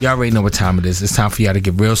Y'all already know what time it is. It's time for y'all to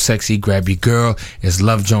get real sexy. Grab your girl. It's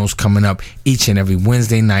Love Jones coming up each and every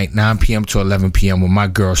Wednesday night, 9 p.m. to 11 p.m. with my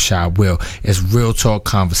girl, Shy Will. It's real talk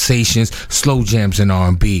conversations, slow jams, and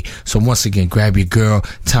R&B. So once again, grab your girl.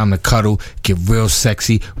 Time to cuddle. Get real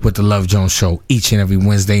sexy with the Love Jones Show each and every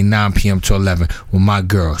Wednesday, 9 p.m. to 11 with my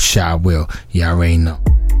girl, Shy Will. Y'all already know.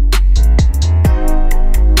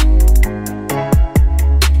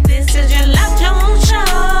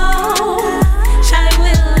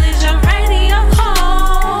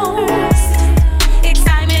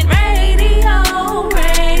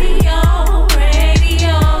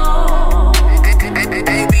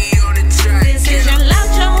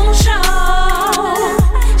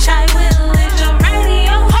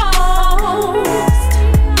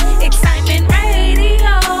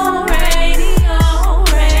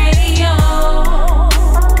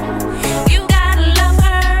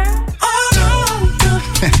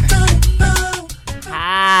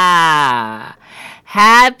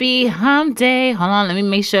 Happy Hump Day. Hold on, let me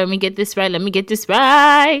make sure. Let me get this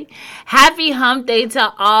right. Happy Hump Day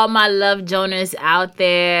to all my Love Joners out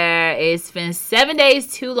there. It's been 7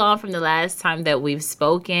 days too long from the last time that we've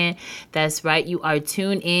spoken. That's right. You are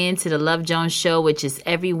tuned in to the Love Jones Show, which is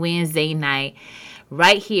every Wednesday night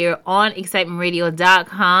right here on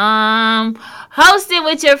excitementradio.com. Hosted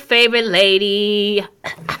with your favorite lady,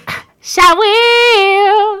 Shy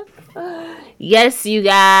Will. Yes, you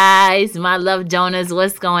guys, my Love Joners,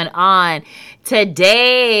 what's going on?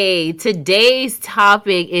 Today's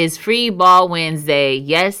topic is Free Ball Wednesday.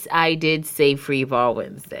 Yes, I did say Free Ball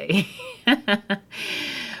Wednesday.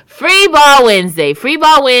 Free Ball Wednesday. Free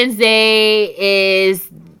Ball Wednesday is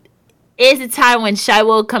a time when Shy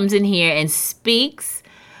Will comes in here and speaks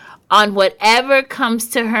on whatever comes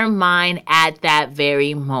to her mind at that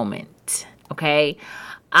very moment. Okay?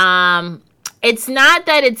 It's not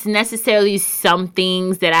that it's necessarily some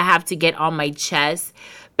things that I have to get on my chest.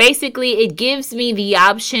 Basically, it gives me the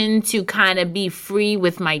option to kind of be free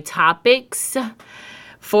with my topics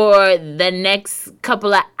for the next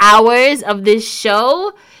couple of hours of this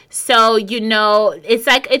show. So,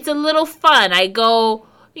 it's a little fun. I go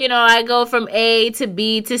from A to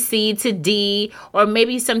B to C to D, or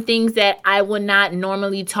maybe some things that I would not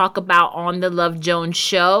normally talk about on the Love Jones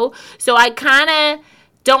Show. So I kind of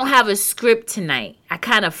don't have a script tonight. I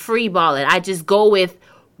kind of free ball it. I just go with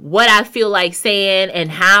what I feel like saying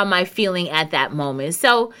and how am I feeling at that moment.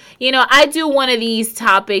 So, I do one of these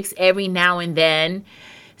topics every now and then.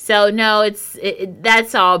 So, no,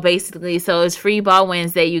 that's all basically. So, it's Free Ball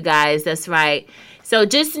Wednesday, you guys. That's right. So,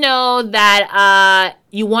 just know that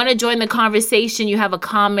you want to join the conversation, you have a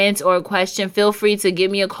comment or a question, feel free to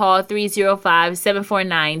give me a call,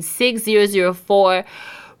 305-749-6004.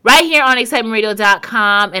 Right here on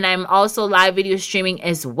excitementradio.com, and I'm also live video streaming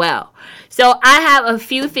as well. So I have a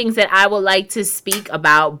few things that I would like to speak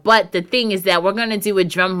about, but the thing is that we're going to do a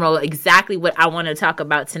drum roll exactly what I want to talk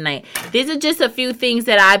about tonight. These are just a few things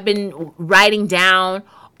that I've been writing down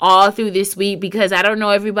all through this week because I don't know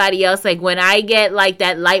everybody else. Like when I get like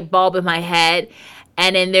that light bulb in my head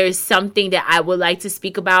and then there's something that I would like to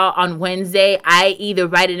speak about on Wednesday, I either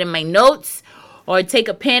write it in my notes or take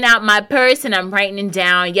a pen out my purse and I'm writing it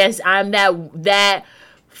down. Yes, I'm that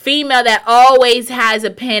female that always has a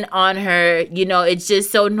pen on her. It's just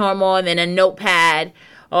so normal. And then a notepad,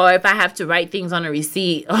 or if I have to write things on a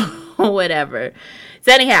receipt or whatever.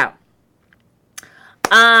 So anyhow,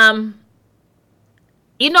 what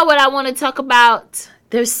I want to talk about?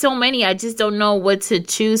 There's so many. I just don't know what to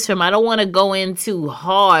choose from. I don't want to go in too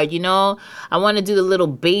hard, I want to do the little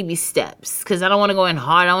baby steps because I don't want to go in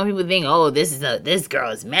hard. I don't want people to think, oh, this girl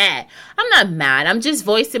is mad. I'm not mad. I'm just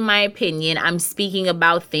voicing my opinion. I'm speaking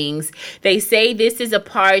about things. They say this is a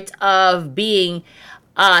part of being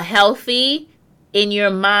healthy in your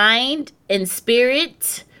mind and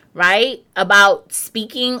spirit, right? About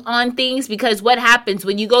speaking on things, because what happens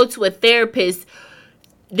when you go to a therapist,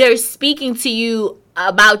 they're speaking to you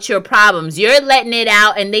about your problems. You're letting it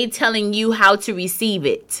out and they telling you how to receive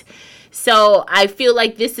it. So I feel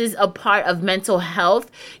like this is a part of mental health,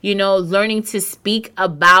 learning to speak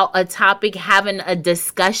about a topic, having a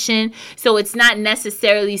discussion. So it's not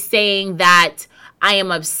necessarily saying that I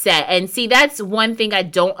am upset. And see, that's one thing I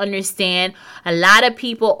don't understand. A lot of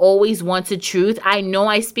people always want the truth. I know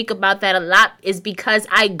I speak about that a lot is because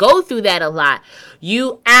I go through that a lot.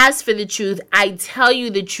 You ask for the truth. I tell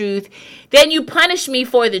you the truth. Then you punish me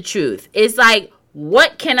for the truth. It's like,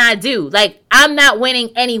 what can I do? Like, I'm not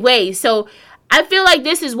winning anyway. So I feel like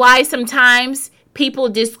this is why sometimes people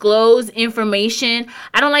disclose information.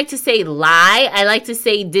 I don't like to say lie. I like to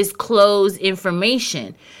say disclose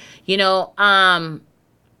information.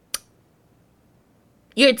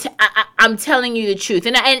 I'm telling you the truth,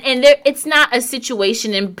 and there, it's not a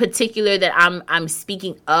situation in particular that I'm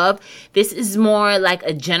speaking of. This is more like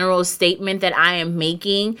a general statement that I am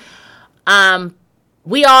making.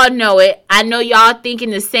 We all know it. I know y'all thinking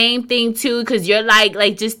the same thing too, because you're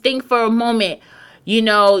like just think for a moment. You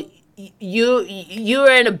know,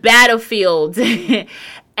 you're in a battlefield,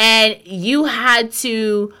 and you had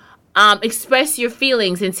to express your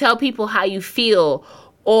feelings and tell people how you feel.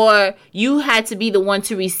 Or you had to be the one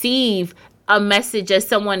to receive a message that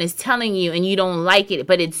someone is telling you and you don't like it,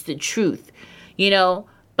 but it's the truth, you know?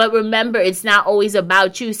 But remember, it's not always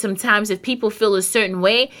about you. Sometimes if people feel a certain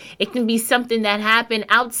way, it can be something that happened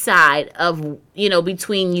outside of, you know,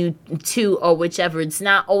 between you two or whichever. It's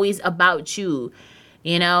not always about you,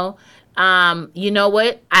 you know? You know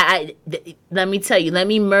what? Let me tell you, let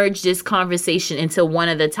me merge this conversation into one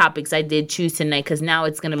of the topics I did choose tonight, because now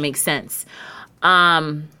it's going to make sense.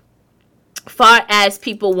 Far as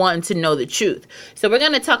people wanting to know the truth. So we're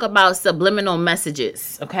going to talk about subliminal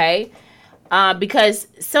messages, okay? Because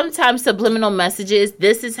sometimes subliminal messages,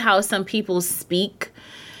 this is how some people speak.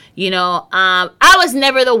 You know, I was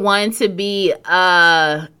never the one to be,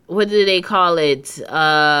 what do they call it?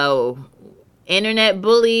 Internet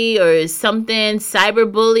bully or something,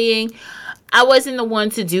 cyberbullying. I wasn't the one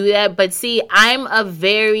to do that. But see, I'm a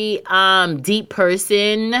very deep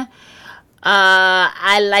person.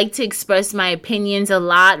 I like to express my opinions a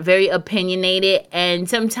lot, very opinionated, and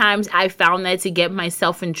sometimes I found that to get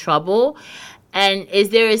myself in trouble. And is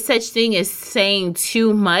there a such thing as saying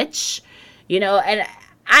too much? You know, and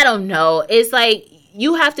I don't know. It's like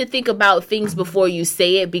you have to think about things before you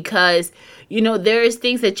say it, because, you know, there's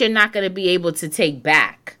things that you're not going to be able to take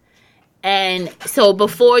back. And so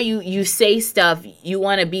before you say stuff, you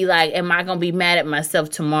want to be like, am I going to be mad at myself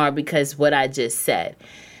tomorrow because what I just said?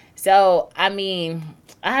 So, I mean,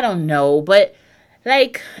 I don't know, but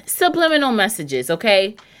like subliminal messages,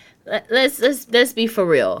 okay? Let's be for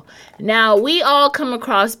real. Now, we all come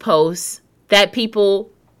across posts that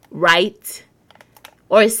people write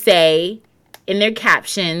or say in their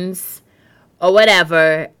captions or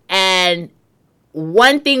whatever. And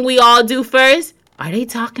one thing we all do first, are they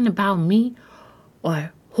talking about me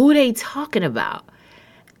or who they talking about?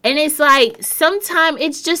 And it's like, sometimes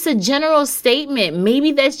it's just a general statement.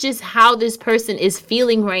 Maybe that's just how this person is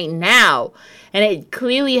feeling right now. And it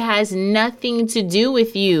clearly has nothing to do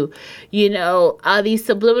with you. You know, these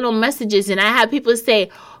subliminal messages. And I have people say,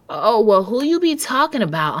 oh, well, who you be talking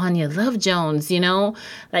about on your Love Jones, you know?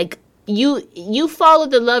 Like, you follow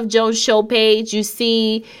the Love Jones show page. You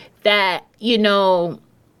see that, you know,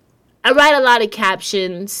 I write a lot of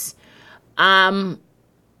captions. I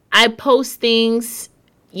post things,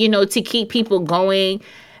 you know, to keep people going,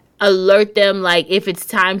 alert them, like, if it's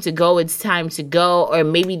time to go, it's time to go, or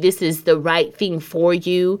maybe this is the right thing for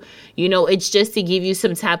you. You know, it's just to give you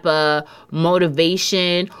some type of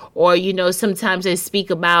motivation, or, you know, sometimes I speak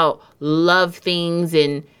about love things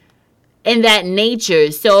and that nature.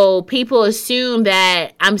 So people assume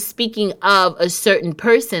that I'm speaking of a certain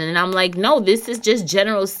person, and I'm like, no, this is just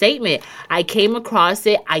general statement. I came across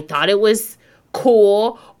it. I thought it was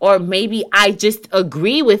cool, or maybe I just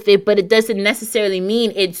agree with it, but it doesn't necessarily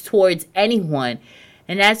mean it's towards anyone.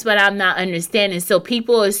 And that's what I'm not understanding. So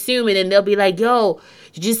people assume it, and they'll be like, yo,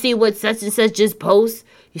 did you see what such and such just post?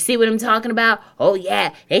 You see what I'm talking about? Oh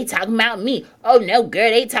yeah, they talking about me. Oh no, girl,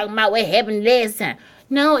 they talking about what happened last time.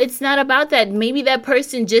 No, it's not about that. Maybe that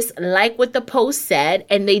person just liked what the post said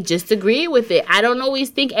and they just agree with it. I don't always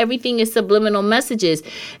think everything is subliminal messages.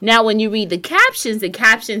 Now, when you read the captions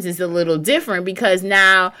is a little different, because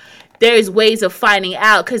now there's ways of finding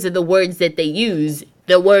out because of the words that they use.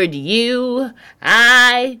 The word you,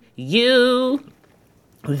 I, you,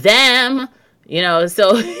 them, you know,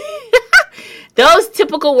 so those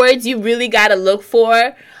typical words you really got to look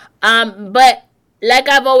for. But like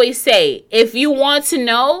I've always say, if you want to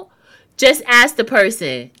know, just ask the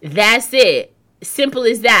person. That's it. Simple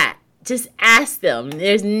as that. Just ask them.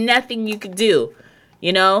 There's nothing you could do,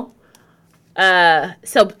 you know?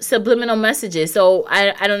 Subliminal messages. So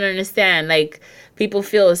I don't understand. Like, people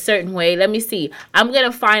feel a certain way. Let me see. I'm going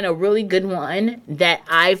to find a really good one that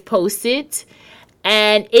I've posted.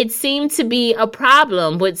 And it seemed to be a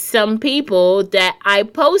problem with some people that I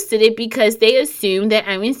posted it because they assumed that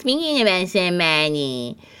I was speaking about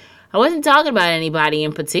somebody. I wasn't talking about anybody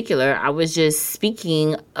in particular. I was just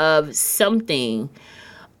speaking of something.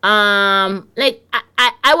 Like,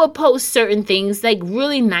 I would post certain things, like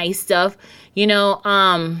really nice stuff. You know,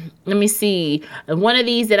 let me see. One of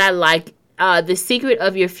these that I like, the secret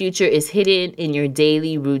of your future is hidden in your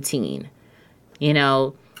daily routine. You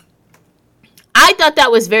know, I thought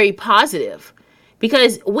that was very positive,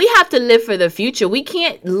 Because we have to live for the future. We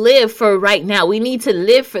can't live for right now. We need to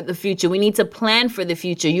live for the future. We need to plan for the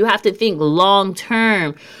future. You have to think long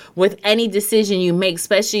term with any decision you make,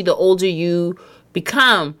 especially the older you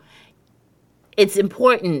become. It's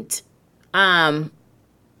important. You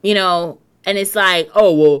know, and it's like,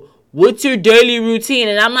 oh, well, what's your daily routine?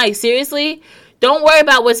 And I'm like, seriously? Don't worry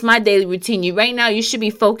about what's my daily routine. Right now, you should be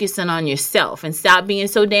focusing on yourself and stop being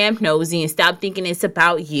so damn nosy and stop thinking it's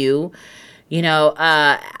about you. You know,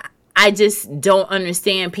 I just don't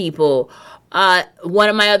understand people. One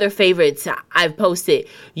of my other favorites I've posted,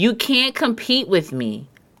 you can't compete with me.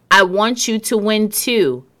 I want you to win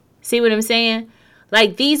too. See what I'm saying?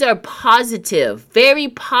 Like, these are positive, very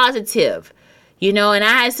positive. You know, and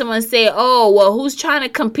I had someone say, oh, well, who's trying to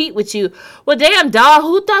compete with you? Well, damn, dog,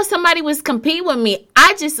 who thought somebody was competing with me?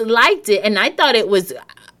 I just liked it, and I thought it was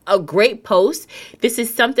a great post. This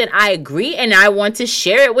is something I agree, and I want to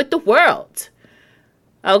share it with the world.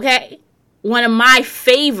 Okay? One of my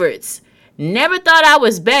favorites. Never thought I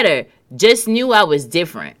was better, just knew I was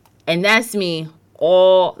different. And that's me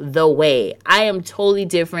all the way. I am totally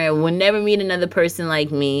different. Will never meet another person like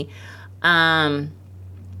me.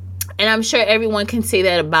 And I'm sure everyone can say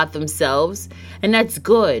that about themselves. And that's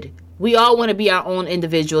good. We all want to be our own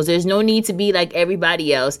individuals. There's no need to be like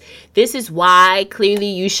everybody else. This is why clearly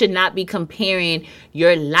you should not be comparing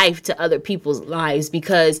your life to other people's lives,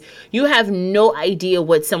 because you have no idea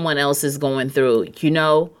what someone else is going through, you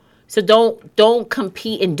know? So don't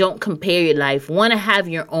compete and don't compare your life. Want to have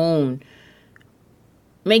your own.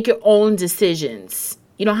 Make your own decisions.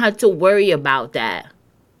 You don't have to worry about that.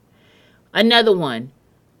 Another one.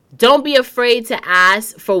 Don't be afraid to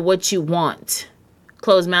ask for what you want.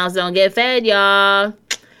 Closed mouths don't get fed, y'all.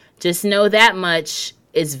 Just know that much.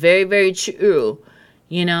 It's very, very true.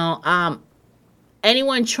 You know,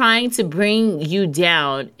 anyone trying to bring you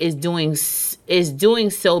down is doing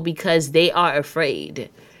so because they are afraid.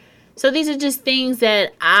 So these are just things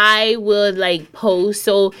that I would like post.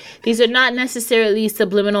 So these are not necessarily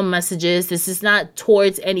subliminal messages. This is not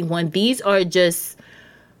towards anyone. These are just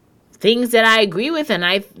things that I agree with and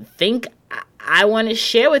I think I want to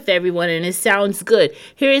share with everyone, and it sounds good.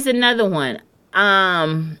 Here's another one.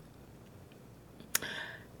 Hold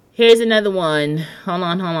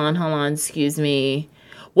on. Excuse me.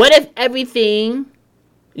 What if everything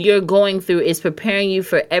you're going through is preparing you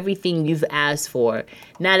for everything you've asked for?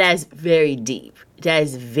 Now that's very deep. That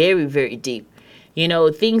is very, very deep. You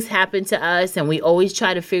know, things happen to us and we always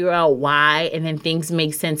try to figure out why, and then things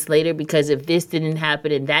make sense later, because if this didn't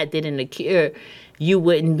happen and that didn't occur, you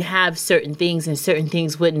wouldn't have certain things and certain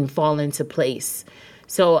things wouldn't fall into place.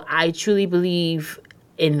 So I truly believe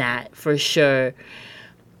in that for sure.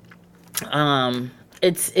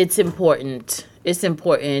 It's important. It's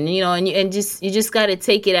important, you know, and you just got to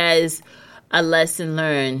take it as a lesson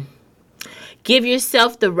learned. Give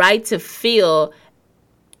yourself the right to feel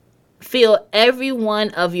every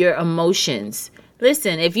one of your emotions.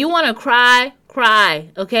 Listen, if you want to cry,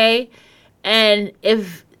 okay? And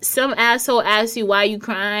if some asshole asks you why you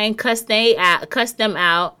crying, cuss them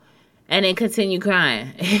out, and then continue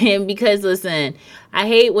crying. Because listen, I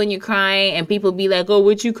hate when you're crying and people be like, oh,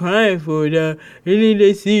 what you crying for now?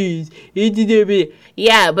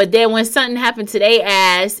 Yeah, but then when something happened to their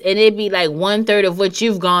ass and it be like 1/3 of what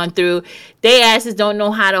you've gone through, they asses don't know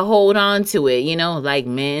how to hold on to it, you know, like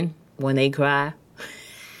men when they cry.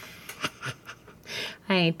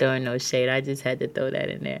 I ain't throwing no shade. I just had to throw that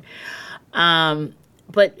in there.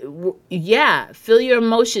 But yeah, feel your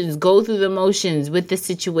emotions. Go through the emotions with the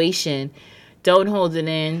situation. Don't hold it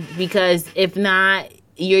in, because if not,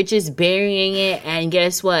 you're just burying it. And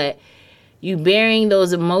guess what? You burying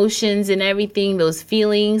those emotions and everything, those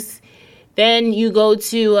feelings. Then you go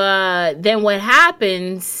to, then what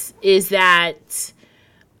happens is that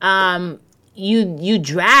you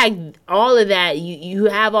drag all of that. You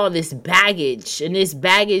have all this baggage, and this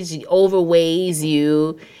baggage overweighs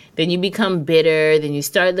you. Then you become bitter. Then you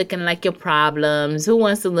start looking like your problems. Who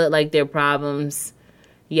wants to look like their problems?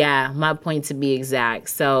 Yeah, my point to be exact.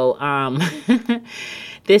 So,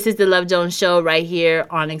 this is the Love Jones Show right here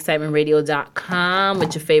on excitementradio.com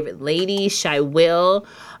with your favorite lady, Shy Will.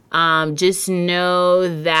 Just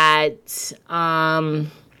know that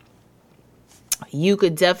you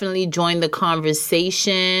could definitely join the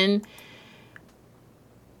conversation.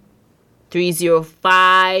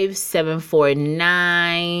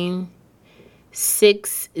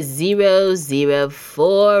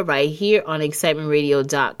 305-749-6004 right here on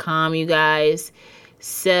excitementradio.com, you guys.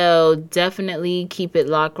 So definitely keep it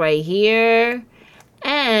locked right here.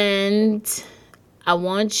 And I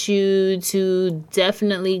want you to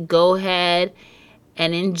definitely go ahead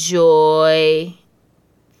and enjoy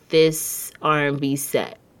this R&B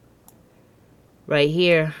set right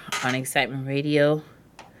here on Excitement Radio.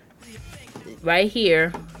 Right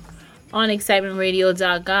here on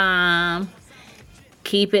excitementradio.com.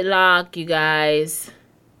 Keep it locked, you guys.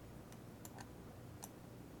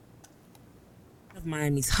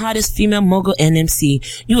 Miami's hottest female mogul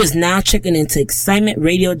NMC. You is now checking into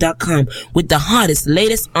excitementradio.com with the hottest,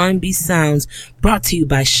 latest R&B sounds, brought to you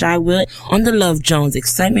by Shy Will on the Love Jones,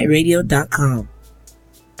 excitementradio.com.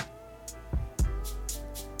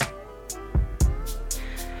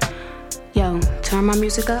 Yo, turn my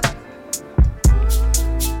music up.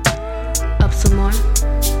 Up some more.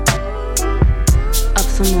 Up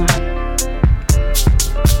some more.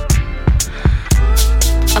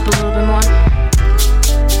 Up a little bit more.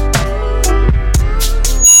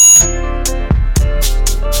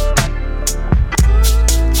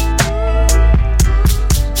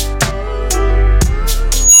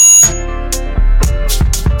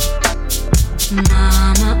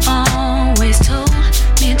 Mama always told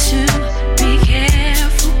me to be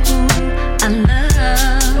careful who I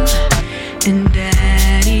love, and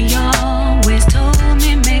Daddy always told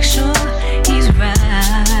me make sure he's right.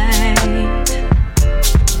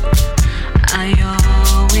 I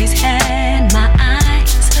always had my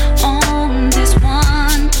eyes on this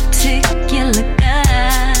one particular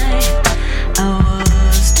guy. I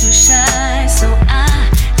was too shy, so I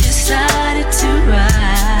decided to write.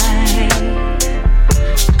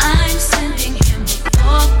 I'm sending him a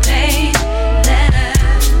 4-page letter,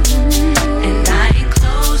 and I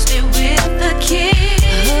enclosed it with a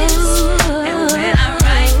kiss. And when I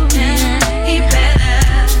write him, he better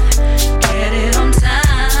get it on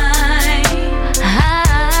time.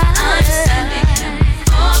 I'm sending him a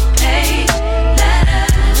 4-page letter,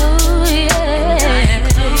 and I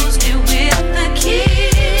enclosed it with a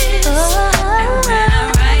kiss. And when I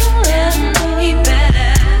write him, he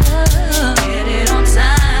better get it on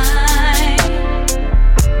time.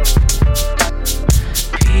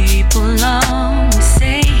 People always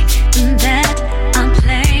say that I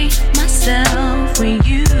play myself with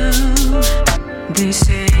you. They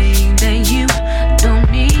say that you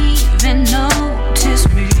don't even notice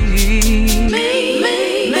me. Maybe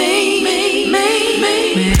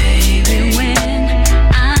when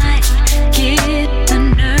I get the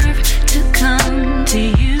nerve to come to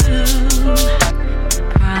you,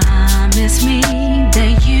 promise me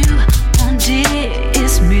that you won't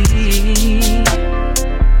diss me.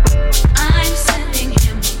 I'm sending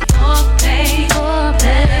him a 4-page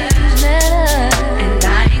letter, and I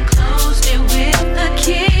enclosed it with a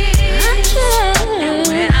kiss. And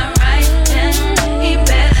when I write him, he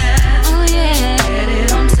better get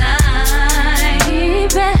it on time.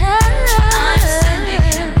 I'm sending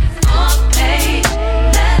him a 4-page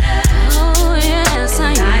letter,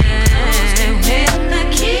 and I enclosed it with a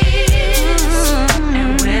kiss.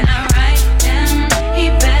 And when I write him, he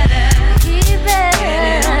better get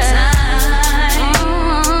it on time.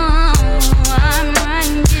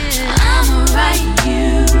 I'ma write you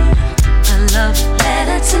a love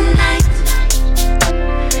letter tonight.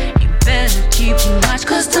 You better keep watch,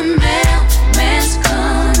 'cause the mailman's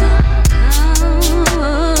coming.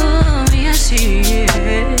 Oh, yes he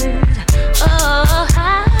is. Oh,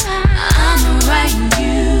 I'ma write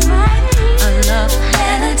you a love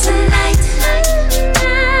letter tonight. You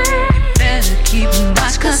better keep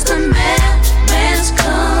watch, 'cause the mailman's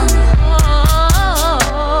coming.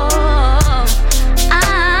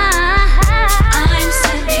 I'm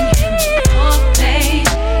sending him a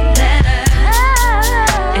 4-page letter,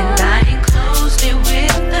 and I enclosed it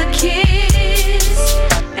with a kiss.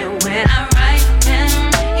 And when I write him,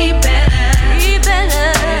 he better get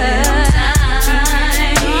it on time.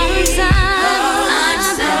 I'm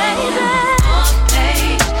sending him a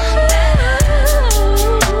 4-page letter,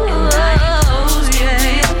 and I enclosed it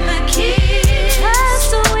with a kiss.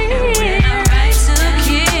 And when I write him,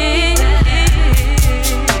 he better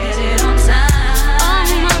get it on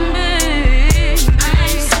time.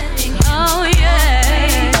 I'm sending him a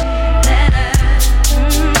 4-page letter,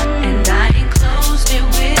 and I enclosed it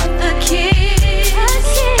with a kiss.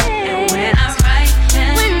 And when I write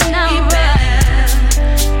him, he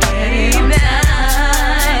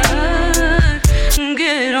better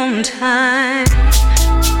get on time.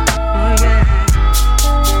 Oh yeah.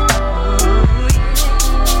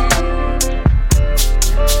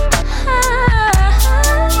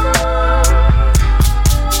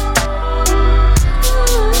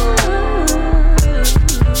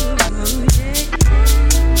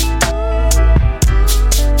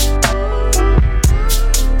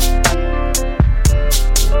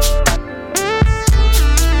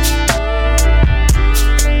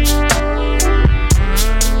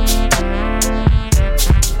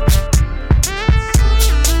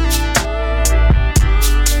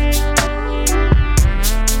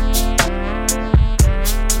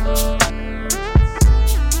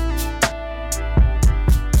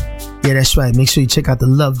 Yeah, that's right. Make sure you check out the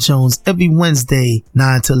Love Jones every Wednesday,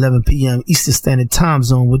 9 to 11 p.m. Eastern Standard Time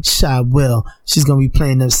Zone with Shy Will. She's going to be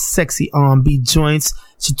playing those sexy R&B joints.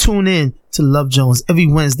 So tune in to Love Jones every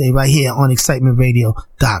Wednesday right here on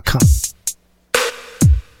excitementradio.com.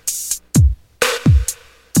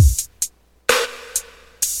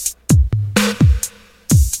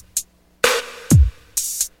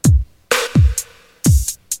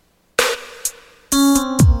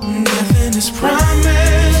 Nothing is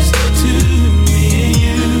promised to me and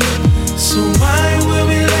you, so why will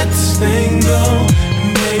we let this thing go?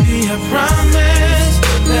 And baby, I promise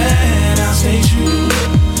that I'll stay true.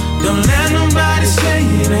 Don't let nobody say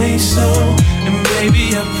it ain't so. And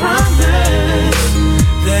baby, I promise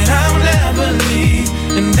that I'll never leave,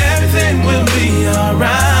 and everything will be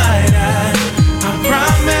alright. I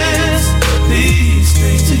promise these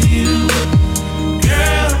things to you,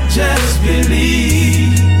 girl, just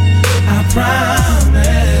believe. I promise.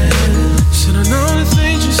 Should I know the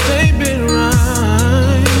things you say been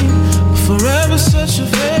right, but forever such a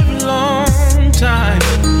very long time.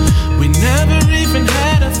 We never even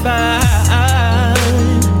had a fight.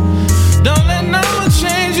 Don't let no one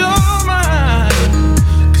change your mind,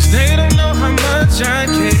 'cause they don't know how much I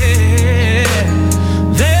care.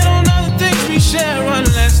 They don't know the things we share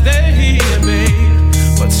unless they're here, babe.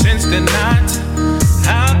 But since they're not,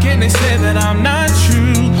 how can they say that I'm not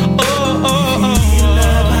true?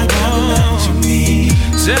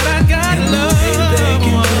 Said I got love, they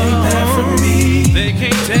can take that from me. They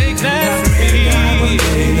can't take that from me.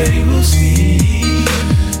 They will see.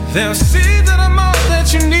 They'll see that I'm all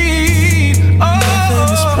that you need.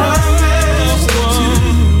 Nothing is promised to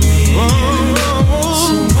me.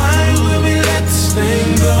 So why will we let this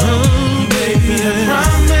thing go? Baby, I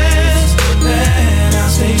promise that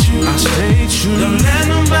I'll stay true. I'll stay true. Don't let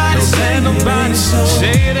nobody say it ain't so.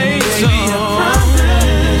 Baby, I promise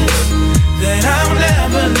that I'll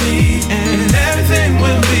never leave, and everything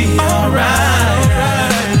will be alright.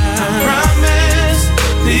 I promise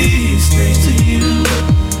these things to you,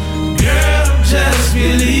 girl, just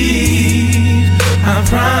believe. I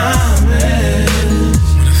promise.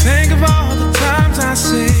 When I think of all the times I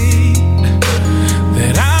say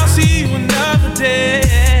that I'll see you another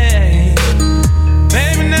day,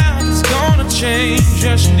 baby, now it's gonna change.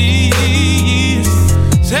 Just leave.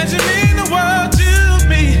 Said you mean the world to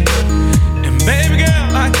me. Baby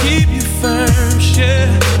girl, I keep you first, yeah,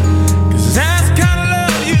 'cause that's the kind of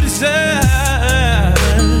love you deserve.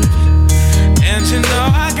 And you know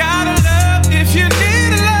I gotta love if you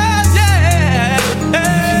need a love, yeah. If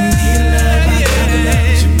you need a love, I got the love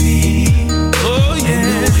that you need. Oh yeah.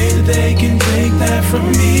 Ain't no way that they can take that from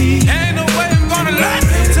me. Ain't no way I'm gonna let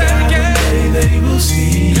them take it. They will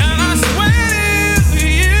see. And I swear to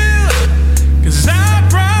you, 'cause I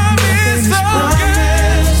promise, oh girl.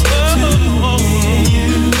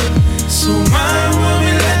 So why will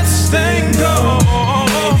we let this thing go?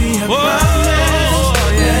 Baby, I promise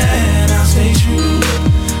that I'll stay true.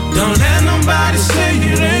 Don't let nobody say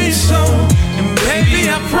it ain't so. And baby,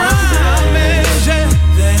 I promise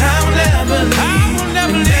that I'll never leave,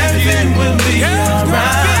 and everything will be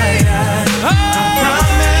alright. I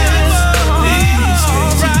promise these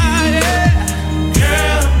things to you,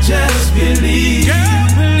 girl, just believe. Girl,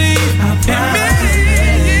 believe. I promise.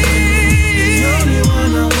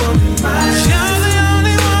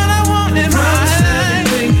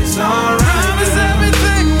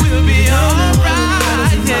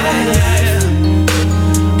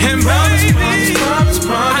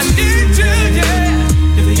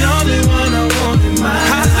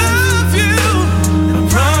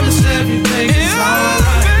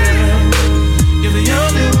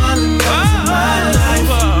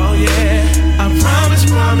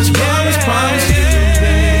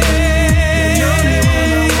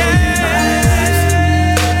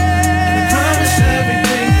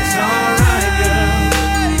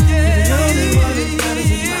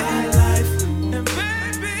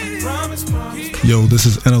 Yo, this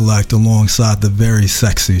is Intellect alongside the very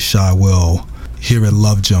sexy Shy Will here at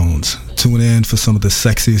Love Jones. Tune in for some of the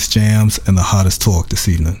sexiest jams and the hottest talk this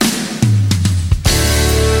evening.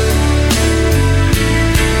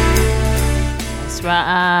 That's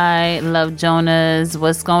right, Love Jonas.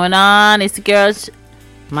 What's going on? It's the girl.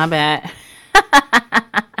 My bad.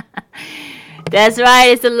 That's right.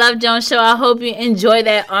 It's the Love Jones Show. I hope you enjoy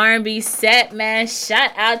that R&B set, man.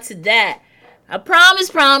 Shout out to that. I promise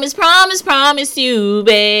you,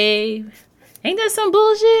 babe. Ain't that some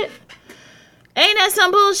bullshit? Ain't that some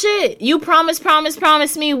bullshit? You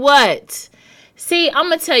promise me what? See, I'm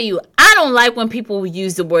going to tell you, I don't like when people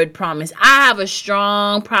use the word promise. I have a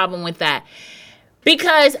strong problem with that.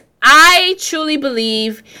 Because I truly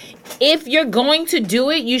believe if you're going to do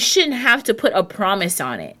it, you shouldn't have to put a promise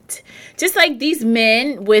on it. Just like these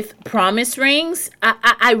men with promise rings,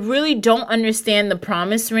 I really don't understand the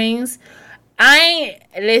promise rings.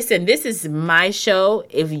 Listen, this is my show.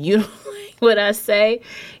 If you don't like what I say,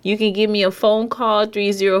 you can give me a phone call,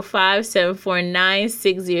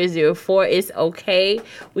 305-749-6004. It's okay.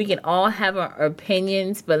 We can all have our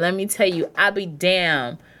opinions, but let me tell you, I'll be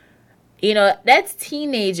damned. You know, that's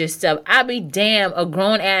teenager stuff. I'll be damned a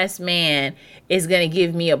grown-ass man is going to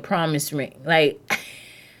give me a promise ring. Like,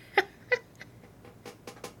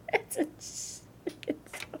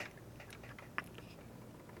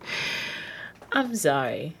 I'm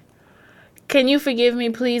sorry. Can you forgive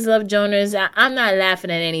me, please, Love Jonas? I'm not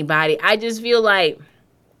laughing at anybody. I just feel like,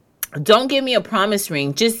 don't give me a promise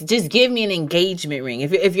ring. Just give me an engagement ring.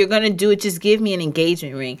 If you're going to do it, just give me an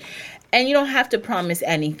engagement ring. And you don't have to promise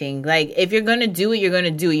anything. Like, if you're going to do it, you're going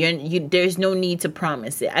to do it. There's no need to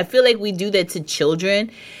promise it. I feel like we do that to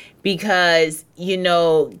children because, you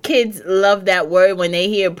know, kids love that word. When they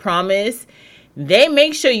hear promise, they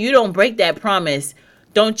make sure you don't break that promise.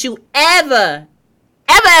 Don't you ever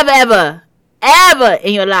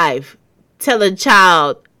in your life tell a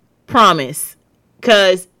child promise.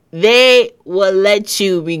 Because they will let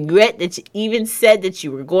you regret that you even said that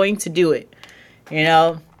you were going to do it. You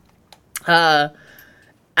know? I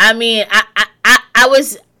mean, I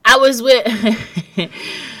was with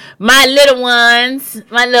my little ones,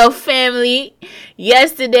 my little family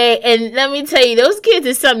yesterday, and let me tell you, those kids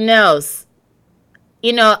are something else.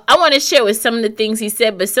 You know, I want to share with some of the things he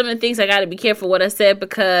said, but some of the things I got to be careful what I said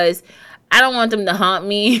because I don't want them to haunt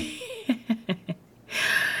me.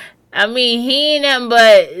 I mean, he ain't nothing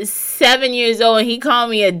but 7 years old, and he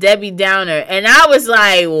called me a Debbie Downer, and I was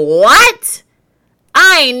like, what?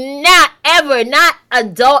 I ain't not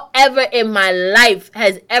adult ever in my life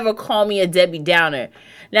has ever called me a Debbie Downer.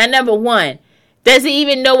 Now, number one, does he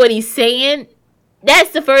even know what he's saying?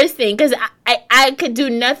 That's the first thing, because I could do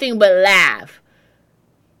nothing but laugh.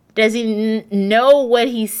 Does he know what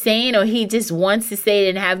he's saying, or he just wants to say it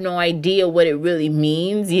and have no idea what it really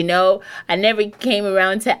means, you know? I never came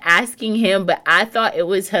around to asking him, but I thought it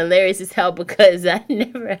was hilarious as hell because I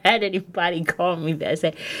never had anybody call me that,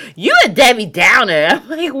 say, you a Debbie Downer. I'm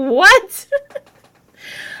like, what?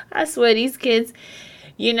 I swear these kids,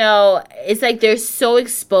 you know, it's like they're so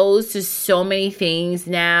exposed to so many things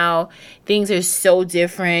now. Things are so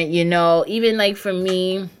different, you know? Even like for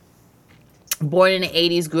me, born in the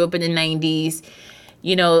 80s, grew up in the 90s,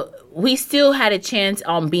 you know, we still had a chance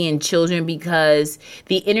on being children because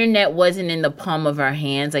the internet wasn't in the palm of our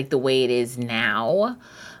hands like the way it is now.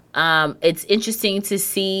 It's interesting to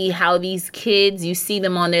see how these kids, you see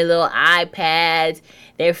them on their little iPads,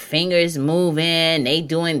 their fingers moving, they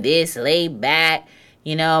doing this, laid back.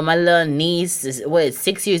 You know, my little niece is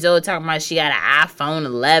 6 years old, talking about she got an iPhone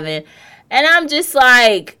 11. And I'm just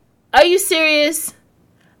like, are you serious?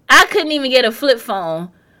 I couldn't even get a flip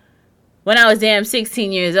phone when I was damn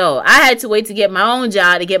 16 years old. I had to wait to get my own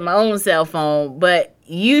job to get my own cell phone. But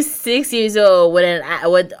you 6 years old with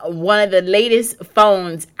one of the latest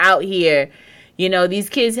phones out here, you know, these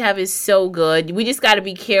kids have it so good. We just got to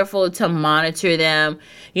be careful to monitor them,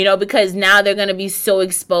 you know, because now they're going to be so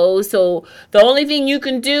exposed. So the only thing you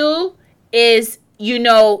can do is, you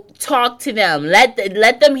know, talk to them. Let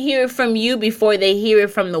them hear it from you before they hear it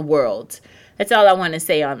from the world. That's all I want to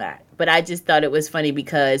say on that. But I just thought it was funny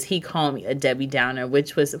because he called me a Debbie Downer,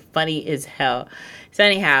 which was funny as hell. So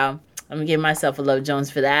anyhow, I'm going to give myself a Love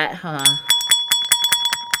Jones for that. Hold on.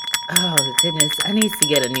 Oh, goodness. I need to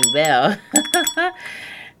get a new bell.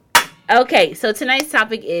 Okay, so tonight's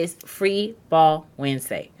topic is Free Ball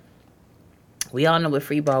Wednesday. We all know what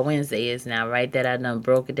Free Ball Wednesday is now, right? That I done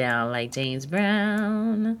broke it down like James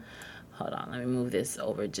Brown. Hold on. Let me move this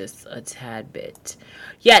over just a tad bit.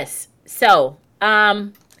 Yes. So, I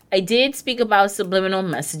did speak about subliminal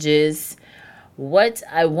messages. What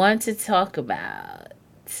I want to talk about,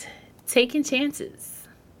 taking chances.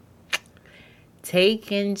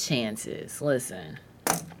 Taking chances. Listen.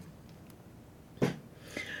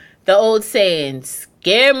 The old saying,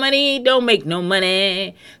 scared money don't make no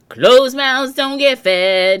money. Closed mouths don't get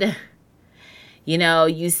fed. You know,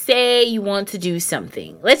 you say you want to do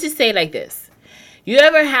something. Let's just say it like this. You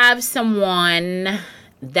ever have someone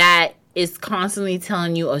that is constantly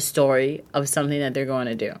telling you a story of something that they're going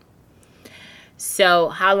to do? So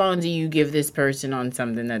how long do you give this person on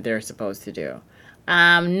something that they're supposed to do?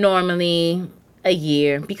 Normally a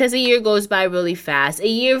year, because a year goes by really fast. A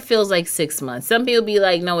year feels like 6 months. Some people be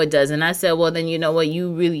like, no, it doesn't. I said, well, then you know what?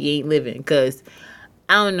 You really ain't living, because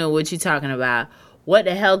I don't know what you're talking about. what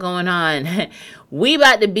the hell going on? We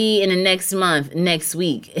about to be in the next month, next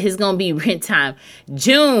week. It's going to be rent time.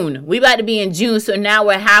 June. We about to be in June. So now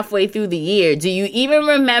we're halfway through the year. Do you even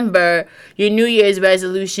remember your New Year's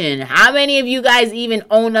resolution? How many of you guys even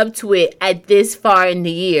own up to it at this far in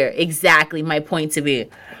the year? Exactly my point of view.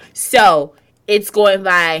 So it's going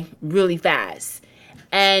by really fast.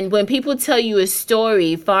 And when people tell you a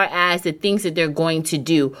story far as the things that they're going to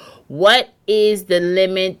do, what is the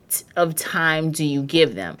limit of time do you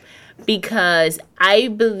give them? Because I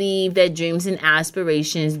believe that dreams and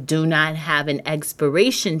aspirations do not have an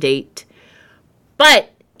expiration date.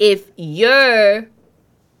 But if you're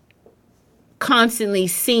constantly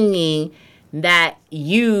singing that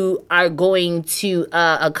you are going to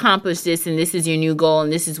accomplish this and this is your new goal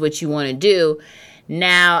and this is what you want to do,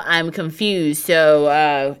 now I'm confused.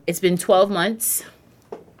 So it's been 12 months.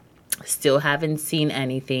 Still haven't seen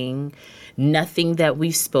anything. Nothing that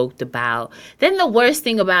we've spoke about. Then the worst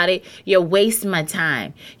thing about it, you're wasting my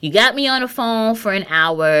time. You got me on the phone for an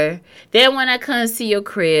hour. Then when I come to your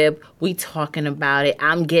crib, we talking about it.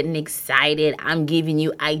 I'm getting excited. I'm giving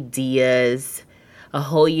you ideas. A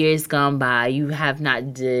whole year's gone by. You have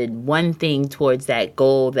not did one thing towards that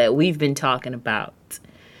goal that we've been talking about.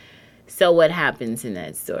 So what happens in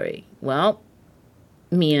that story? Well,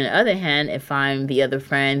 me on the other hand, if I'm the other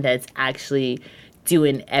friend that's actually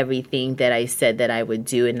doing everything that I said that I would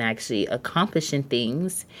do and actually accomplishing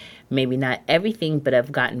things, maybe not everything, but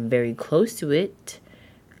I've gotten very close to it,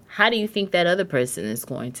 how do you think that other person is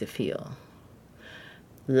going to feel?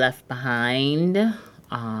 Left behind.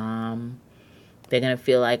 They're going to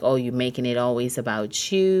feel like, oh, you're making it always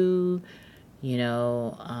about you. You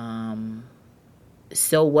know,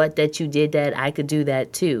 so what that you did that? I could do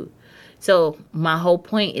that too. So my whole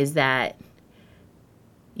point is that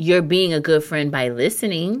you're being a good friend by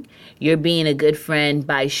listening. You're being a good friend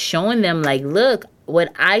by showing them like, look,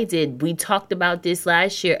 what I did. We talked about this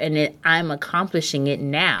last year and then I'm accomplishing it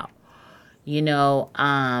now. You know,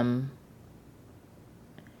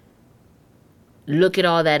 look at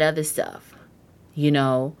all that other stuff, you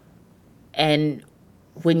know, and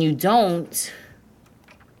when you don't,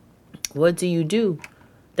 what do?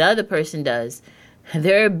 The other person does.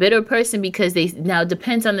 They're a bitter person because they now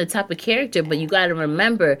depends on the type of character, but you got to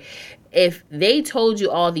remember if they told you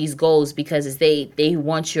all these goals because they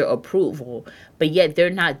want your approval, but yet they're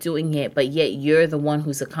not doing it, but yet you're the one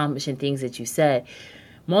who's accomplishing things that you said,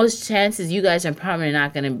 most chances you guys are probably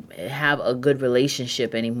not going to have a good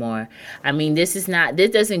relationship anymore. I mean, this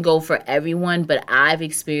doesn't go for everyone, but I've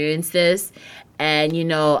experienced this. And, you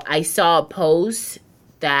know, I saw a post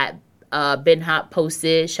that Ben Hop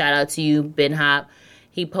posted. Shout out to you, Ben Hop.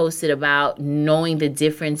 He posted about knowing the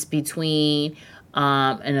difference between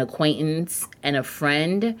an acquaintance and a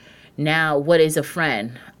friend. Now, what is a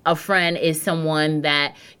friend? A friend is someone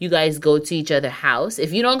that you guys go to each other's house.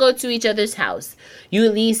 If you don't go to each other's house, you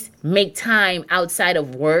at least make time outside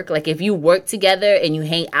of work. Like if you work together and you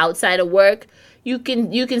hang outside of work, you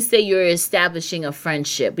can say you're establishing a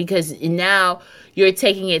friendship because now you're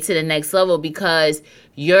taking it to the next level because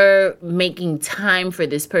you're making time for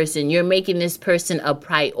this person. You're making this person a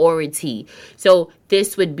priority. So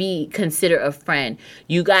this would be considered a friend.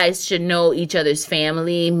 You guys should know each other's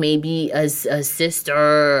family, maybe a sister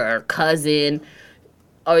or cousin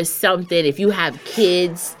or something. If you have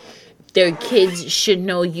kids, their kids should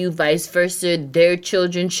know you, vice versa. Their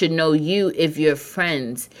children should know you if you're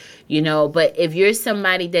friends, you know. But if you're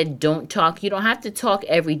somebody that don't talk, you don't have to talk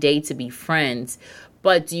every day to be friends.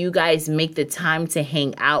 But do you guys make the time to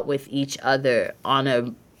hang out with each other on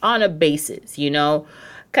a basis, you know?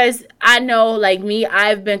 Because I know, like me,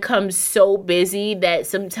 I've become so busy that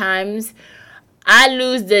sometimes I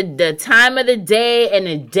lose the time of the day and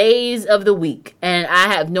the days of the week. And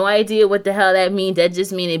I have no idea what the hell that means. That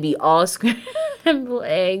just means it'd be all scrambled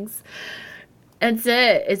eggs. That's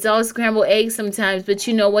it. It's all scrambled eggs sometimes. But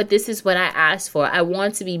you know what? This is what I asked for. I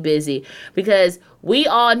want to be busy because we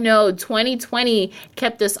all know 2020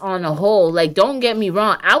 kept us on a hold. Like, don't get me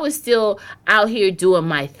wrong. I was still out here doing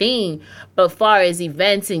my thing. But far as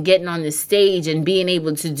events and getting on the stage and being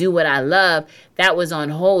able to do what I love, that was on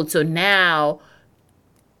hold. So now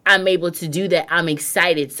I'm able to do that. I'm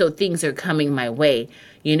excited. So things are coming my way,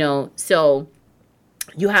 you know. So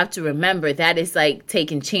you have to remember that is like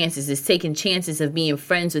taking chances. It's taking chances of being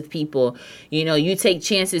friends with people. You know, you take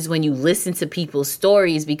chances when you listen to people's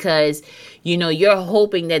stories because, you know, you're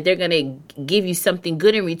hoping that they're going to give you something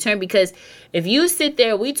good in return because If you sit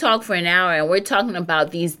there, we talk for an hour and we're talking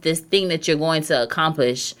about this thing that you're going to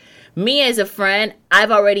accomplish. Me as a friend,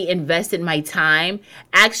 I've already invested my time.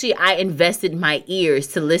 Actually, I invested my ears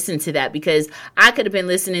to listen to that because I could have been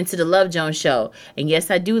listening to the Love Jones show. And yes,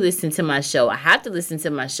 I do listen to my show. I have to listen to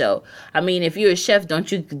my show. I mean, if you're a chef,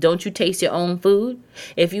 don't you taste your own food?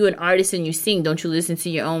 If you're an artist and you sing, don't you listen to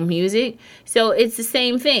your own music? So it's the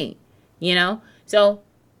same thing, you know? So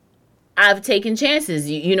I've taken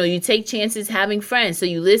chances. You take chances having friends. So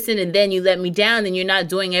you listen and then you let me down and you're not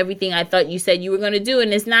doing everything I thought you said you were going to do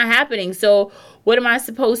and it's not happening. So what am I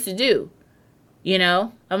supposed to do?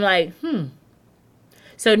 I'm like,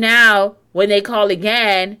 So now when they call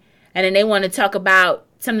again and then they want to talk about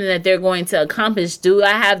something that they're going to accomplish, do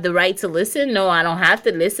I have the right to listen? No, I don't have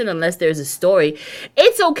to listen unless there's a story.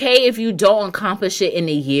 It's okay if you don't accomplish it in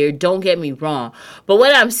a year. Don't get me wrong. But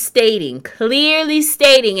what I'm clearly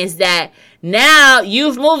stating is that now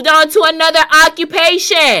you've moved on to another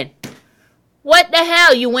occupation. What the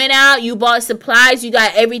hell? You went out, you bought supplies, you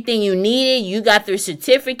got everything you needed, you got the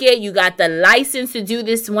certificate, you got the license to do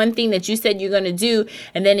this one thing that you said you're going to do,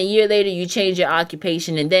 and then a year later you change your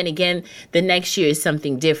occupation, and then again the next year is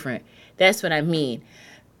something different. That's what I mean.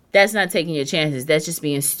 That's not taking your chances. That's just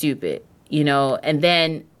being stupid, and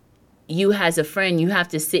then you as a friend, you have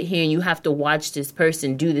to sit here and you have to watch this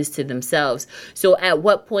person do this to themselves. So at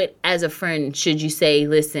what point as a friend should you say,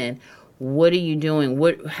 listen, what are you doing?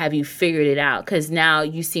 What have you figured it out? Because now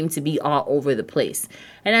you seem to be all over the place.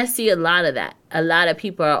 And I see a lot of that. A lot of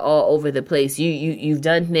people are all over the place. You've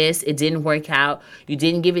done this. It didn't work out. You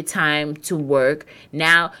didn't give it time to work.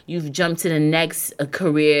 Now you've jumped to the next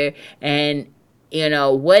career. And,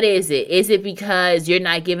 what is it? Is it because you're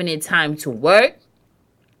not giving it time to work?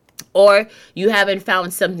 Or you haven't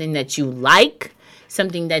found something that you like?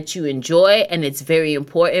 Something that you enjoy, and it's very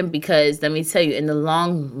important because let me tell you, in the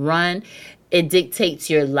long run, it dictates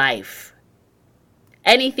your life.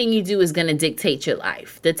 Anything you do is going to dictate your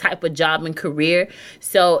life, the type of job and career.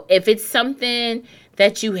 So if it's something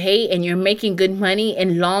that you hate and you're making good money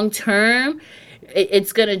in long term,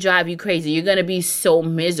 it's going to drive you crazy. You're going to be so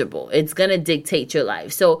miserable. It's going to dictate your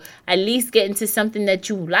life. So at least get into something that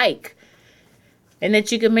you like. And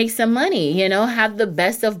that you can make some money, have the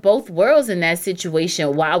best of both worlds in that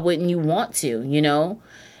situation. Why wouldn't you want to,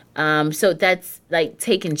 So that's like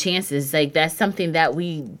taking chances. Like that's something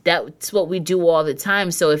that's what we do all the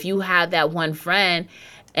time. So if you have that one friend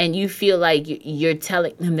and you feel like you're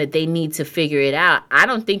telling them that they need to figure it out, I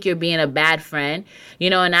don't think you're being a bad friend,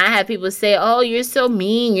 And I have people say, oh, you're so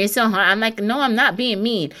mean. You're so hard. I'm like, no, I'm not being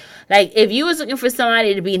mean. Like if you was looking for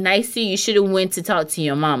somebody to be nice to you, you should have went to talk to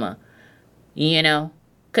your mama.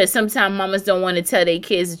 Because sometimes mamas don't want to tell their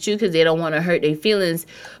kids the truth because they don't want to hurt their feelings.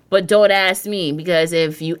 But don't ask me, because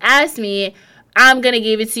if you ask me, I'm going to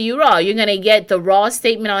give it to you raw. You're going to get the raw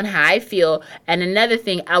statement on how I feel. And another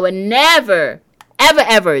thing, I would never, ever,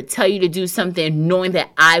 ever tell you to do something knowing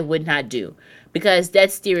that I would not do. Because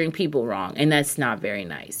that's steering people wrong. And that's not very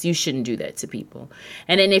nice. You shouldn't do that to people.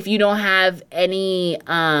 And then if you don't have any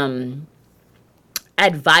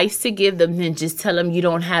advice to give them, then just tell them you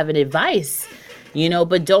don't have an advice,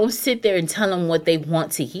 but don't sit there and tell them what they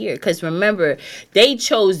want to hear. Because remember, they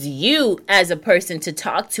chose you as a person to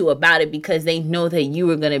talk to about it because they know that you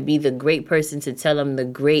are going to be the great person to tell them the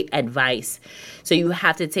great advice. So you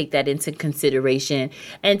have to take that into consideration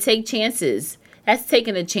and take chances. That's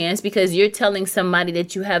taking a chance because you're telling somebody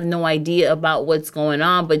that you have no idea about what's going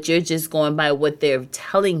on, but you're just going by what they're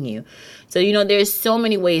telling you. So, there's so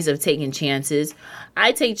many ways of taking chances.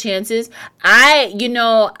 I take chances. I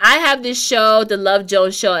have this show, the Love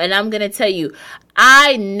Jones Show, and I'm going to tell you,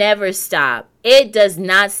 I never stop. It does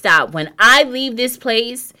not stop. When I leave this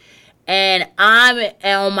place and I'm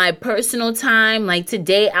on my personal time, like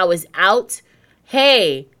today I was out.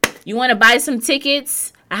 Hey, you want to buy some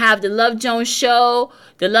tickets? I have the Love Jones Show.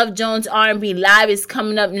 The Love Jones R&B Live is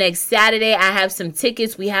coming up next Saturday. I have some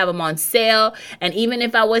tickets. We have them on sale. And even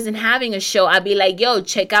if I wasn't having a show, I'd be like, yo,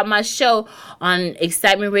 check out my show on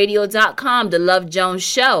excitementradio.com, The Love Jones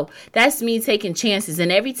Show. That's me taking chances.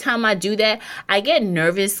 And every time I do that, I get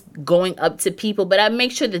nervous going up to people. But I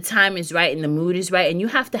make sure the time is right and the mood is right. And you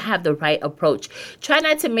have to have the right approach. Try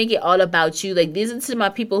not to make it all about you. Like, these are to my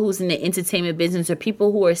people who's in the entertainment business or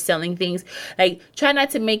people who are selling things. Like, try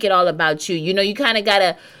not to make it all about you. You kind of got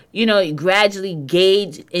to gradually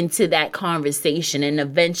gauge into that conversation and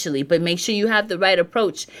eventually, but make sure you have the right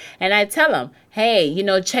approach. And I tell them, hey,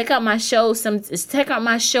 check out my show. Check out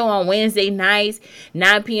my show on Wednesday nights,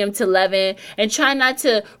 9 p.m. to 11, and try not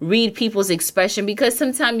to read people's expression, because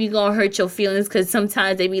sometimes you're going to hurt your feelings, because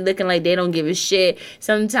sometimes they be looking like they don't give a shit.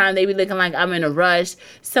 Sometimes they be looking like I'm in a rush.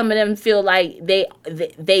 Some of them feel like they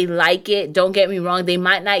like it. Don't get me wrong. They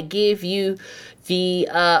might not give you the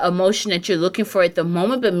emotion that you're looking for at the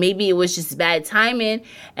moment, but maybe it was just bad timing.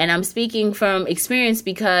 And I'm speaking from experience,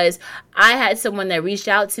 because I had someone that reached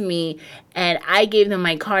out to me and I gave them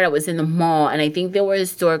my card. I was in the mall and I think they were a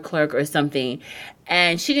store clerk or something,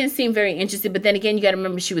 and she didn't seem very interested. But then again, you got to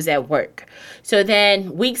remember, she was at work. So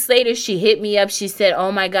then weeks later, she hit me up. She said,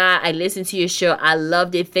 oh my God, I listened to your show. I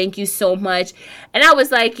loved it. Thank you so much. And I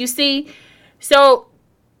was like, you see, so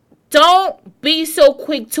don't be so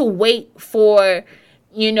quick to wait for,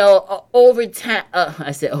 overturn.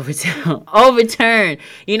 Overturn.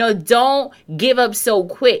 Don't give up so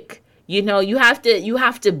quick. You have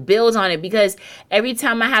to build on it, because every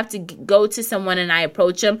time I have to go to someone and I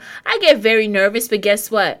approach them, I get very nervous. But guess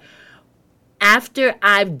what? After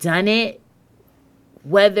I've done it,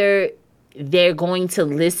 whether they're going to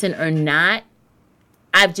listen or not,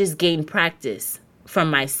 I've just gained practice from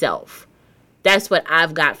myself. That's what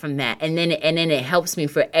I've got from that. And then it helps me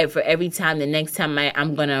for every time. The next time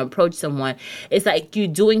I'm going to approach someone, it's like you're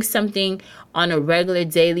doing something on a regular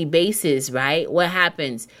daily basis, right? What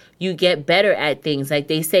happens? You get better at things. Like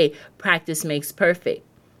they say, practice makes perfect.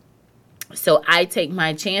 So I take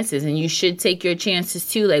my chances, and you should take your chances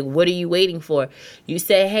too. Like, what are you waiting for? You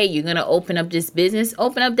say, hey, you're going to open up this business.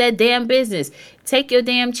 Open up that damn business. Take your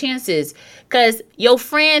damn chances. Because your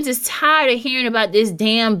friends is tired of hearing about this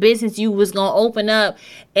damn business you was going to open up,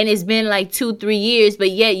 and it's been like 2-3 years,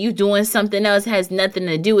 but yet you doing something else has nothing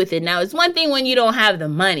to do with it. Now, it's one thing when you don't have the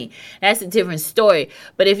money. That's a different story.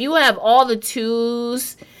 But if you have all the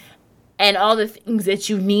tools and all the things that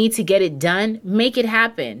you need to get it done, make it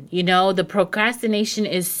happen. The procrastination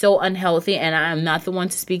is so unhealthy, and I am not the one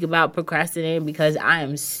to speak about procrastinating, because I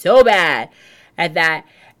am so bad at that.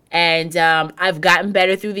 And I've gotten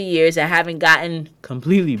better through the years. I haven't gotten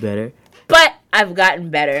completely better, but I've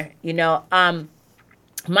gotten better.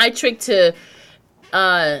 My trick to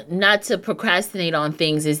not to procrastinate on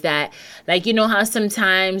things is that, like, how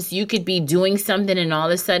sometimes you could be doing something and all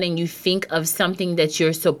of a sudden you think of something that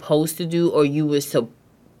you're supposed to do, or you were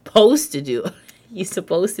supposed to do. You're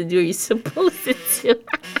supposed to do, or you're supposed to do.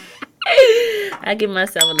 I give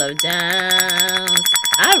myself a love Jones.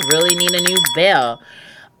 I really need a new bell.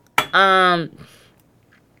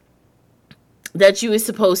 That you were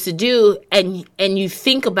supposed to do, and you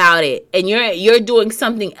think about it, and you're doing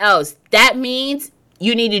something else. That means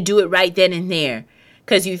you need to do it right then and there,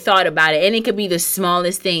 because you thought about it. And it could be the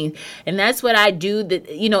smallest thing. And that's what I do. That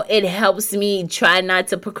it helps me try not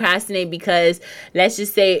to procrastinate, because let's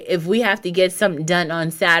just say if we have to get something done on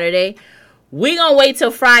Saturday, we're gonna wait till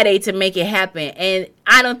Friday to make it happen. And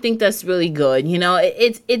I don't think that's really good.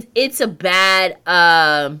 It's a bad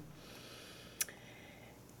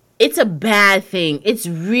it's a bad thing. It's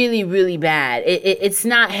really, really bad. It's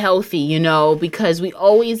not healthy, because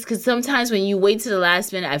because sometimes when you wait to the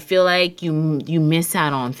last minute, I feel like you miss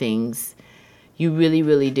out on things. You really,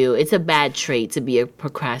 really do. It's a bad trait to be a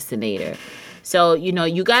procrastinator. So,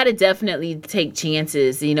 you got to definitely take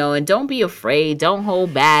chances, and don't be afraid. Don't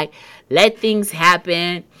hold back. Let things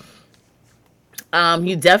happen.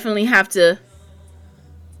 You definitely have to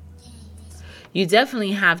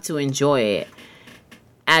enjoy it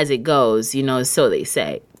as it goes, so they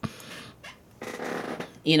say.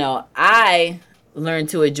 I learn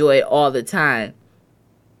to enjoy it all the time.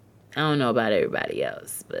 I don't know about everybody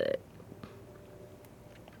else, but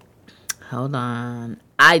hold on.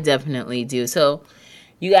 I definitely do. So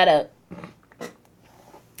you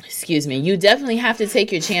definitely have to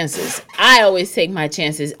take your chances. I always take my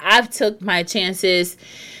chances. I've took my chances,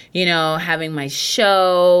 having my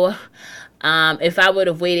show. If I would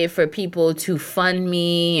have waited for people to fund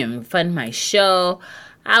me and fund my show,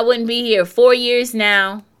 I wouldn't be here. 4 years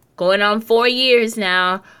now, going on 4 years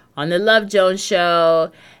now on the Love Jones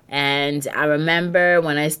Show. And I remember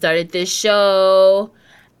when I started this show,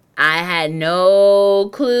 I had no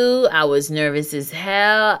clue. I was nervous as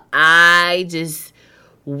hell. I just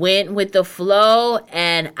went with the flow,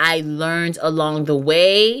 and I learned along the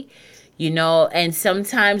way. And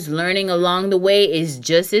sometimes learning along the way is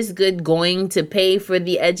just as good going to pay for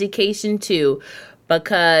the education too,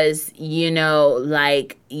 because,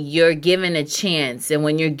 like, you're given a chance, and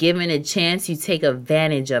when you're given a chance, you take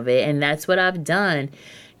advantage of it. And that's what I've done.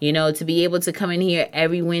 You know, to be able to come in here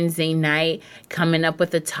every Wednesday night, coming up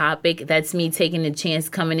with a topic, that's me taking a chance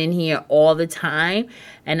coming in here all the time.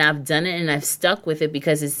 And I've done it and I've stuck with it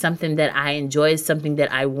because it's something that I enjoy. It's something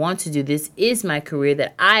that I want to do. This is my career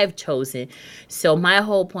that I've chosen. So my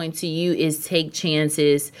whole point to you is take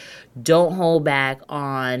chances. Don't hold back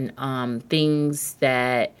on things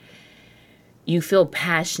that you feel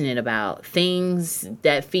passionate about, things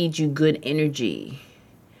that feed you good energy.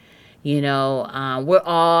 You know, we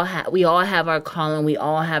all have our calling. We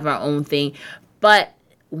all have our own thing. But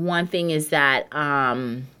one thing is that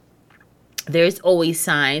there's always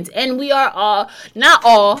signs. And we are all, not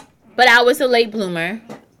all, but I was a late bloomer.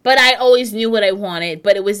 But I always knew what I wanted.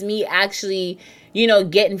 But it was me actually, you know,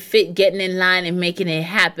 getting fit, getting in line and making it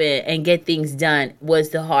happen and get things done was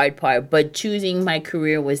the hard part. But choosing my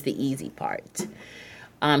career was the easy part.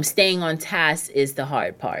 Staying on task is the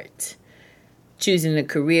hard part. Choosing a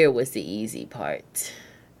career was the easy part.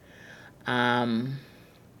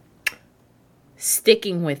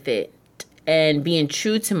 Sticking with it and being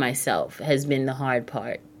true to myself has been the hard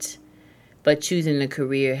part. But choosing a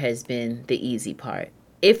career has been the easy part.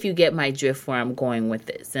 If you get my drift where I'm going with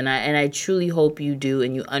this. And I truly hope you do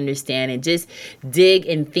and you understand and just dig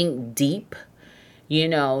and think deep. You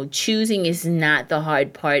know, choosing is not the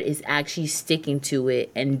hard part. It's actually sticking to it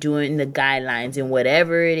and doing the guidelines and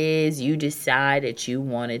whatever it is you decide that you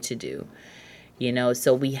wanted to do. You know,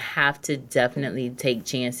 so we have to definitely take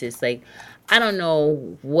chances. Like, I don't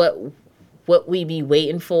know what we be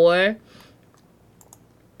waiting for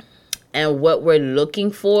and what we're looking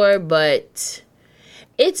for, but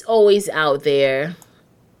it's always out there.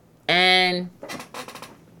 And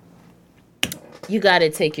you got to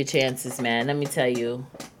take your chances, man. Let me tell you.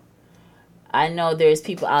 I know there's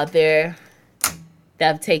people out there that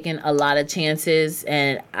have taken a lot of chances,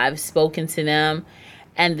 and I've spoken to them.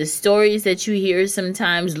 And the stories that you hear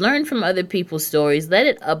sometimes, learn from other people's stories. Let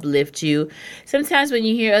it uplift you. Sometimes when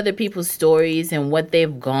you hear other people's stories and what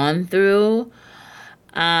they've gone through,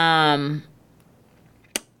 it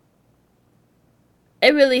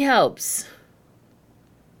really helps.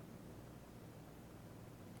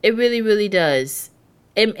 It really, really does.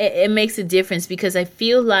 It makes a difference because I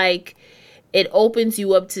feel like it opens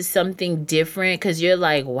you up to something different because you're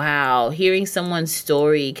like, wow, hearing someone's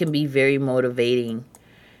story can be very motivating,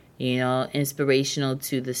 you know, inspirational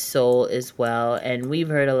to the soul as well. And we've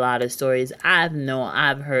heard a lot of stories. I've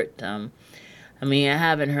heard them. I mean, I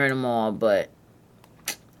haven't heard them all, but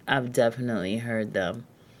I've definitely heard them.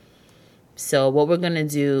 So what we're going to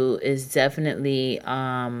do is definitely...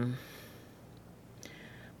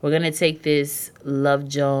 we're going to take this Love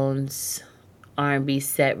Jones R&B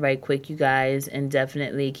set right quick, you guys, and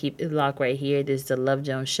definitely keep it locked right here. This is the Love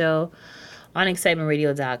Jones Show on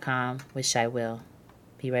excitementradio.com with Shy Will.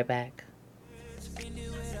 Be right back.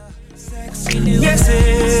 Yes,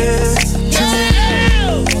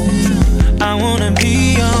 I want to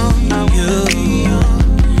be on you.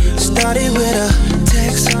 Started with a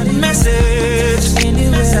text message. Ended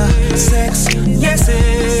with a sex. Yes,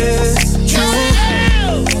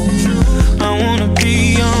 I wanna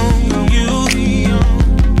be on you.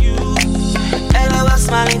 LOL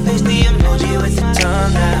smiling face, the emoji with the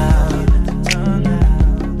tongue out.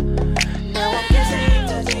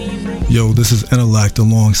 Yo, this is Intellect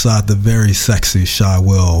alongside the very sexy Shy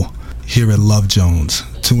Will here at Love Jones.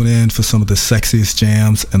 Tune in for some of the sexiest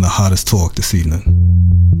jams and the hottest talk this evening.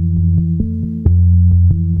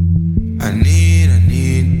 I need.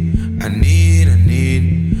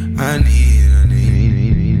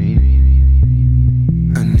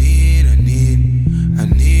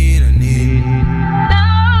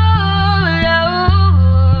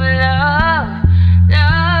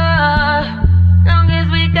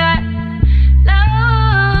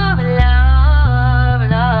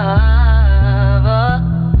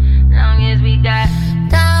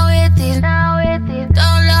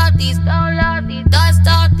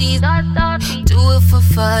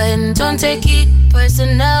 Don't take it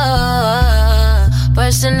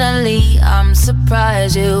personally, I'm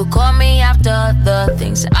surprised you call me after the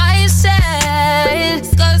things I said.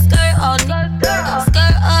 Skirt on me,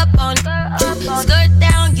 skirt up on me, skirt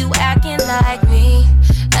down, you acting like me,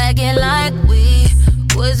 acting like we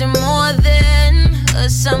wasn't more than a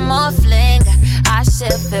summer fling. I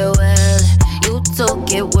said farewell, you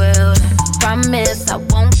took it well. Promise I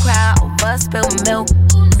won't cry over spilled milk.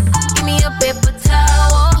 Give me a paper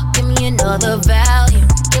towel, give me another volume,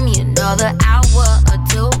 give me another hour or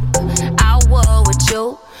two, hour with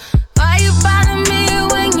you. Why you bother me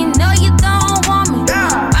when you know you don't want me?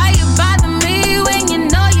 Why you bother me when you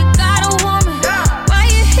know you got a woman? Why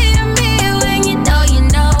you hit me when you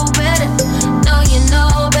know better? Know you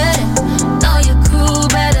know better.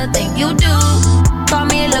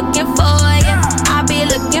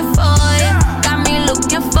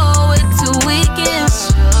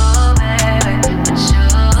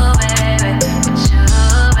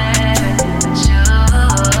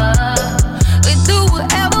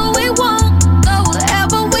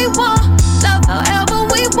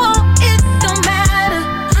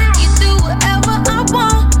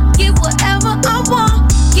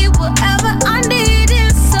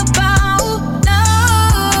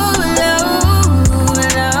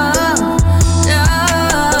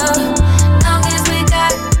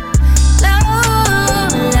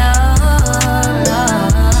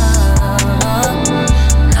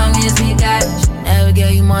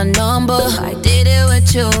 number. I did it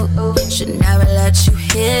with you. Should never let you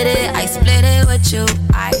hit it. I split it with you.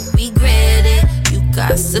 I regret it. You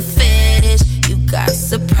got a fetish. You got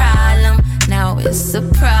a problem. Now it's a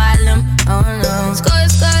problem. Oh no. Skirt,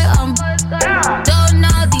 skirt, don't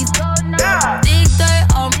know these. Dig dirt,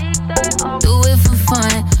 do it for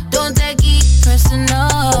fun. Don't take it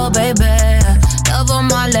personal, baby. Love on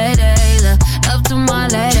my ladies. Love to my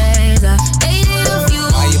ladies.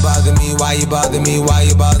 Why you bother me? Why you bother me? Why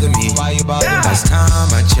you bother me? Why you bother me? Last time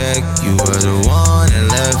I checked, you were the one that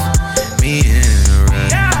left me in a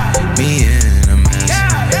wreck, me in a mess.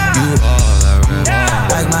 You all I rep,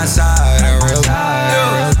 like my side I rep.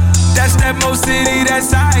 That's that Mo City, that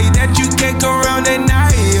side that you can't go around at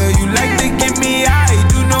night. You like to give me eye,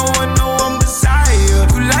 do no one know I'm beside you.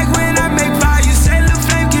 You like when I make fire, you say the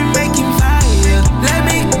flame can make him fire. Let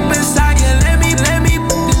me beside you, let me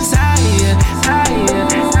inside you.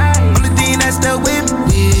 Only thing that's the whip,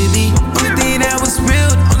 baby. Only thing that was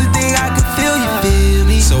real, only thing I could feel, you feel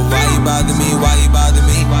me. So why you bother me? Why you bother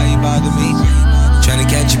me? Why you bother me? Tryna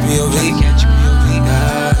catch your POV.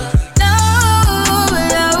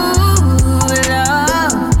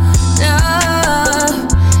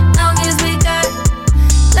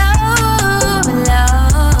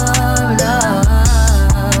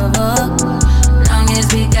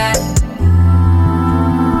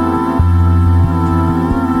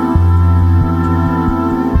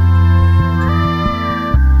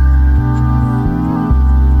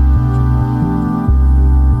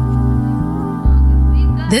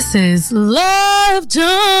 This is Love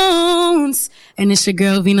Jones, and it's your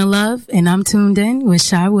girl Vina Love, and I'm tuned in with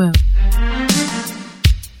Shy Will.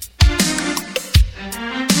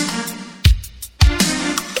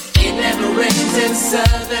 It never rains in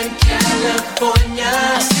Southern California.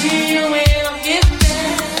 I see you when I get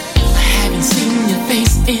there. I haven't seen your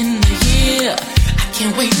face in a year. I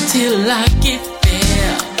can't wait till I get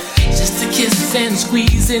there, just to kiss and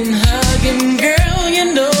squeeze and hug. And girl,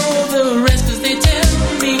 you know the rest, 'cause they tell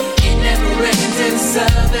me it never rains in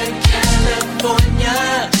Southern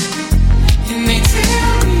California. And they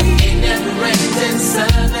tell me it never rains in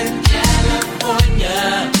Southern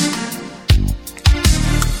California.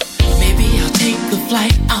 Maybe I'll take a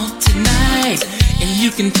flight out tonight, and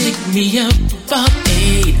you can pick me up about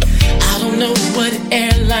 8. I don't know what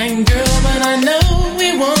airline, girl, but I know we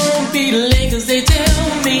won't be late, 'cause they tell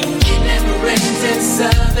me it never rains in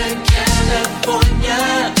Southern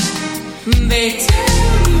California. They tell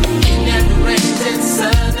me it never rains in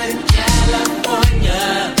Southern California.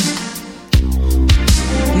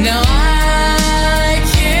 Now I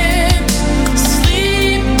can't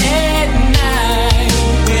sleep at night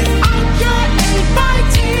without your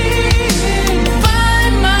inviting by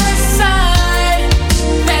my side.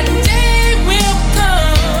 That day will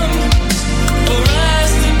come for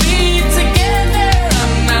us to be together.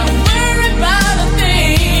 I'm not worried about a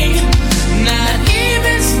thing, not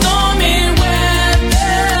even stormy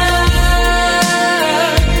weather.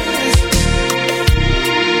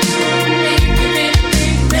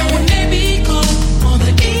 Now when they be cold on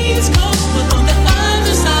the East Coast, but on the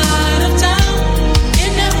other side of town,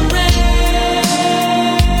 it never rains.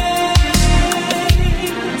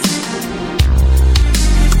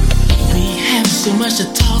 We have so much to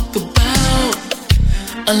talk about,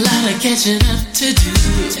 a lot of catching up to do.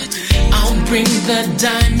 I'll bring the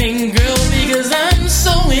diamond girl because I'm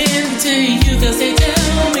so into you, 'cause they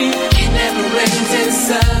tell me it never rains in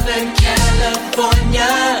Southern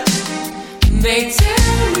California. They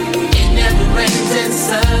tell me it never rains in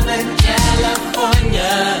Southern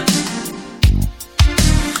California.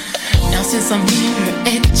 Now since I'm here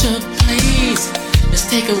at your place, let's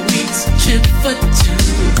take a week's trip for 2.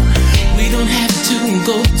 We don't have to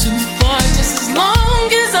go too far, just as long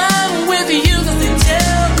as I'm with you, 'cause they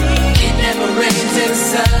tell me it never rains in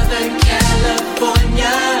Southern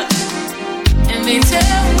California. And they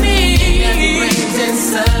tell me it never rains in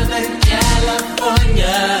Southern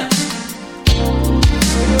California.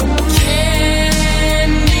 Can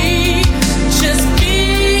we just be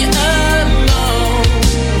alone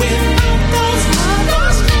without those other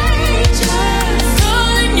strangers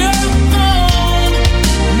calling your phone?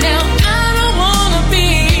 Now I don't wanna be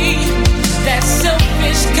that so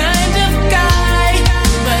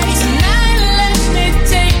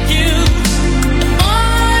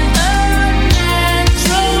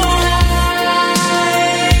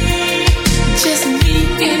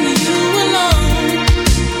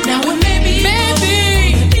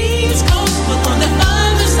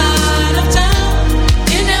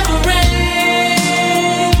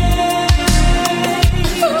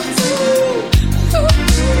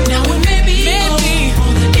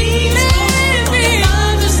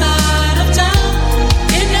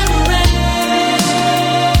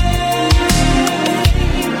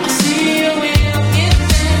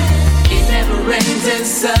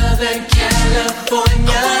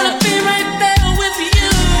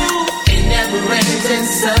in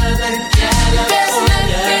Southern California. There's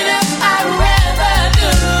nothing else I'd rather do.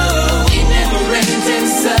 It never rains in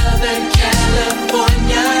Southern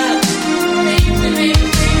California.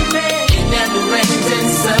 It never rains in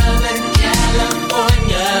Southern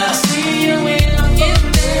California. I'll see you when I get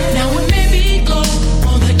there. Now we maybe go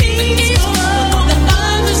on the east coast, on the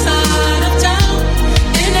other side of town.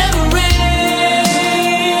 It never rains.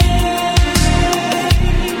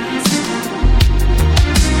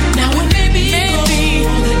 Now we maybe go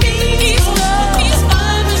on the east coast,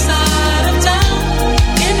 other side of town.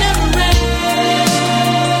 It never rains.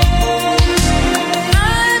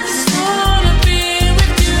 I just wanna be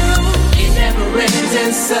with you. It never rains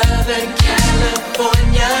in Southern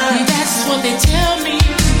California. That's what they tell me.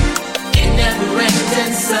 It never rains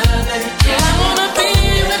in Southern California. I wanna be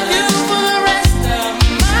with you for the rest of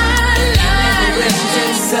my life. It never rains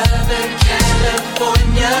in Southern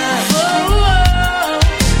California.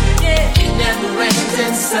 Yeah. It never rains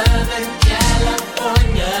in Southern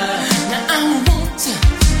California. Now I want to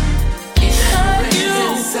hug you,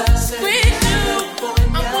 squeeze you.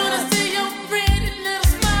 I wanna see your pretty little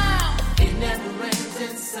smile. It never rains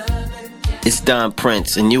in Southern California. It's Don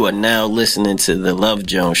Prince, and you are now listening to The Love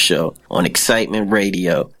Jones Show on Excitement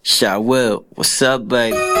Radio. Shy Will, what's up,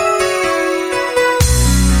 baby?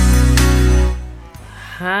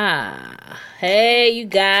 Hi. Hey, you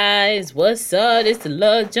guys. What's up? It's the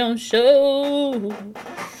Love Jones Show.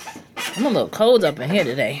 I'm a little cold up in here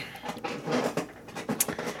today.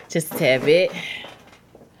 Just a tad bit.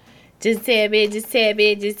 Just a tad bit, just a tad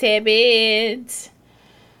bit, just a tad bit.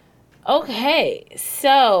 Okay,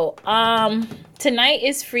 so tonight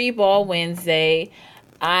is Free Ball Wednesday.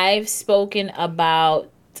 I've spoken about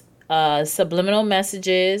subliminal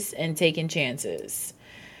messages and taking chances.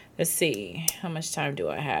 Let's see. How much time do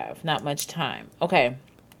I have? Not much time. Okay.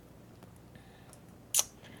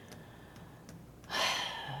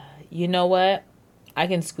 You know what? I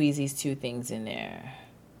can squeeze these two things in there.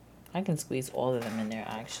 I can squeeze all of them in there,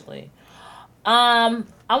 actually. I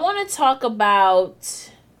want to talk about...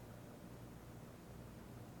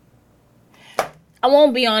 I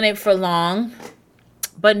won't be on it for long,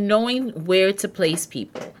 but knowing where to place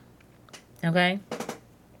people. Okay?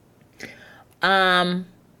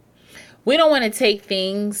 We don't want to take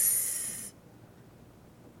things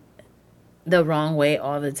the wrong way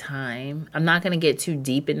all the time. I'm not going to get too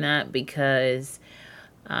deep in that because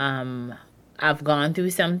I've gone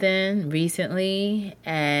through something recently,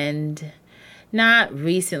 and not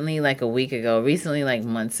recently like a week ago, recently like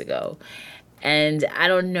months ago. And I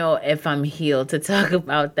don't know if I'm healed to talk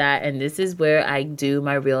about that. And this is where I do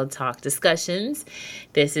my real talk discussions.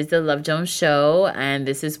 This is the Love Jones Show, and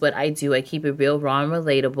this is what I do. I keep it real, raw, and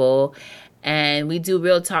relatable. And we do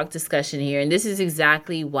real talk discussion here. And this is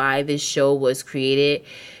exactly why this show was created,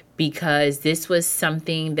 because this was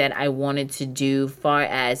something that I wanted to do, far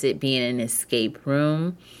as it being an escape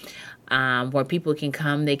room. Where people can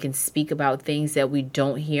come, they can speak about things that we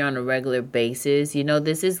don't hear on a regular basis. You know,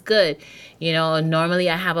 this is good. You know, normally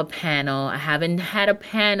I have a panel. I haven't had a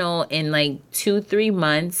panel in like 2-3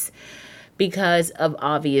 months because of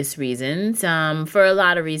obvious reasons. For a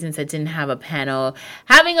lot of reasons, I didn't have a panel.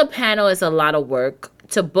 Having a panel is a lot of work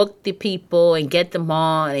to book the people and get them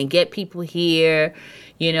on and get people here.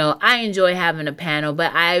 You know, I enjoy having a panel,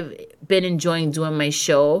 but I've been enjoying doing my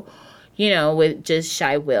show, you know, with just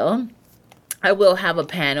Shy Will. I will have a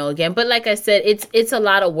panel again, but like I said, it's a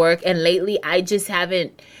lot of work, and lately I just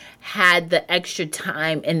haven't had the extra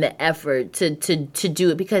time and the effort to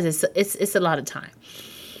do it because it's a lot of time.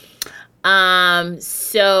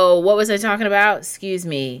 So what was I talking about? Excuse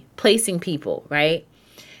me. Placing people, right?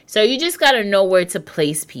 So you just got to know where to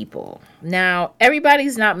place people. Now,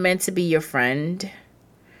 everybody's not meant to be your friend.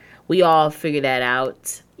 We all figure that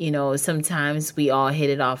out. You know, sometimes we all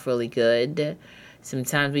hit it off really good.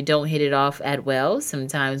 Sometimes we don't hit it off at well.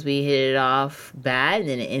 Sometimes we hit it off bad and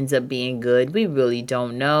then it ends up being good. We really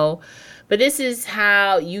don't know. But this is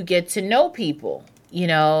how you get to know people, you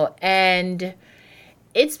know. And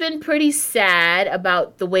it's been pretty sad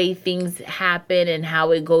about the way things happen and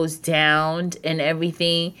how it goes down and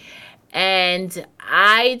everything. And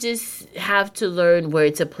I just have to learn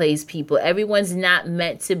where to place people. Everyone's not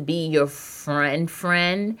meant to be your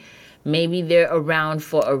friend. Maybe they're around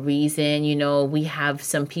for a reason. You know, we have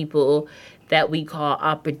some people that we call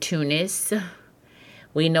opportunists.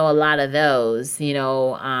 We know a lot of those, you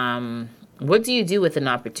know. What do you do with an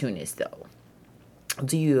opportunist, though?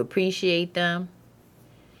 Do you appreciate them?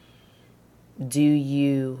 Do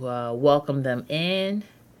you welcome them in?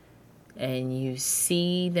 And you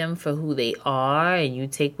see them for who they are, and you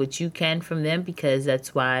take what you can from them because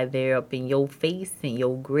that's why they're up in your face and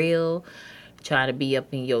your grill. try to be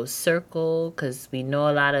up in your circle, because we know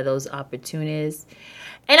a lot of those opportunities.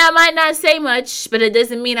 And I might not say much, but it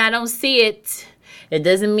doesn't mean I don't see it. It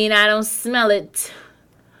doesn't mean I don't smell it.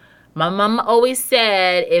 My mama always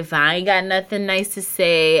said, if I ain't got nothing nice to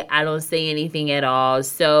say, I don't say anything at all.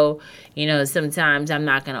 So, you know, sometimes I'm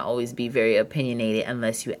not going to always be very opinionated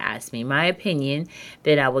unless you ask me my opinion.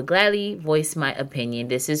 Then I would gladly voice my opinion.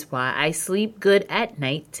 This is why I sleep good at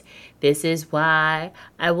night. This is why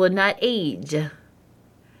I will not age.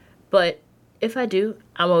 But if I do,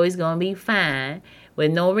 I'm always going to be fine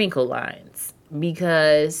with no wrinkle lines,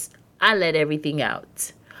 because I let everything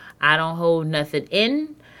out. I don't hold nothing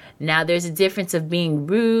in. Now, there's a difference of being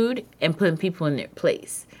rude and putting people in their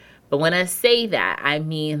place. But when I say that, I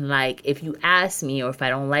mean, like, if you ask me or if I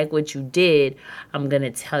don't like what you did, I'm going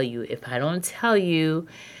to tell you. If I don't tell you,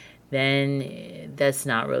 then that's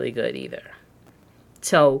not really good either.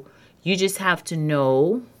 So you just have to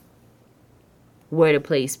know where to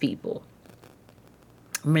place people.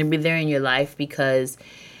 Maybe they're in your life because,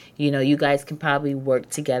 you know, you guys can probably work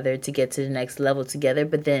together to get to the next level together.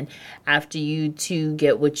 But then after you two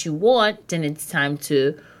get what you want, then it's time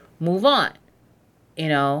to move on, you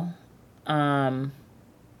know,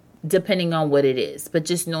 depending on what it is. But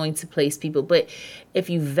just knowing to place people. But if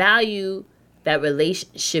you value that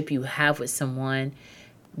relationship you have with someone,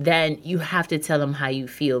 then you have to tell them how you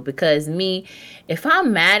feel. Because me, if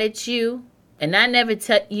I'm mad at you and I never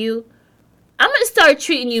tell you, I'm going to start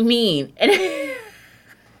treating you mean.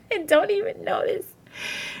 And don't even notice,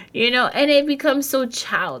 you know, and it becomes so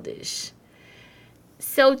childish.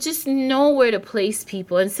 So just know where to place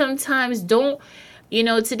people. And sometimes don't, you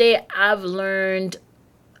know, today I've learned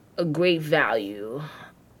a great value.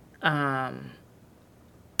 Long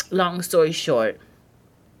story short,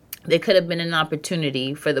 there could have been an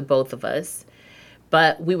opportunity for the both of us,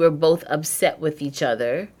 but we were both upset with each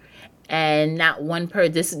other. And not one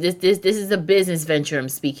this is a business venture I'm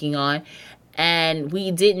speaking on. And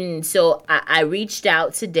we didn't, so I reached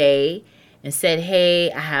out today and said,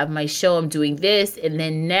 hey, I have my show, I'm doing this. And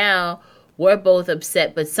then now we're both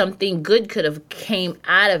upset, but something good could have came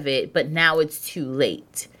out of it, but now it's too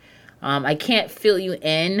late. I can't fill you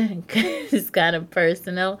in because it's kind of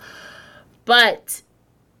personal. But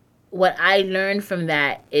what I learned from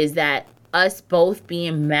that is that us both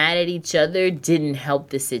being mad at each other didn't help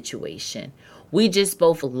the situation. We just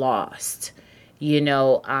both lost, you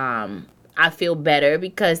know. I feel better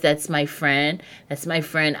because that's my friend. That's my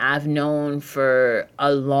friend I've known for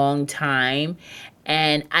a long time.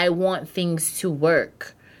 And I want things to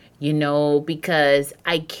work, you know, because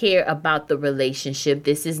I care about the relationship.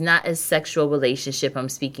 This is not a sexual relationship I'm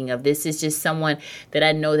speaking of. This is just someone that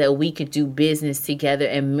I know that we could do business together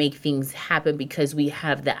and make things happen because we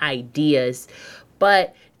have the ideas.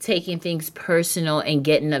 But taking things personal and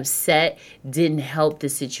getting upset didn't help the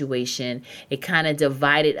situation. It kind of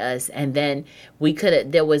divided us. And then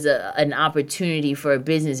there was an opportunity for a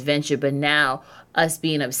business venture, but now us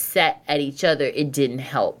being upset at each other, it didn't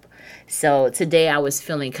help. So today I was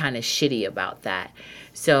feeling kind of shitty about that.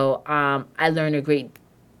 So I learned a great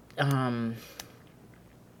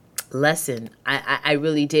lesson. I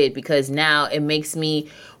really did, because now it makes me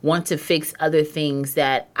want to fix other things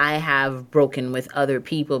that I have broken with other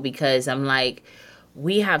people, because I'm like,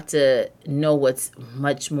 we have to know what's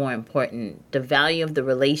much more important. The value of the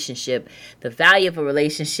relationship. The value of a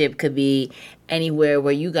relationship could be anywhere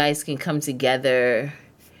where you guys can come together,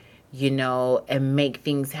 you know, and make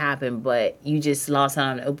things happen. But you just lost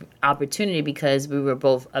on an opportunity because we were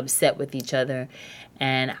both upset with each other.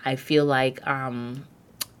 And I feel like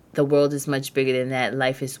the world is much bigger than that.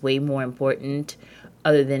 Life is way more important,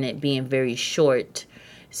 other than it being very short.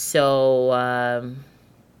 So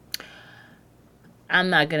I'm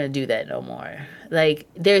not going to do that no more. Like,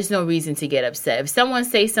 there's no reason to get upset. If someone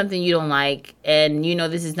says something you don't like and you know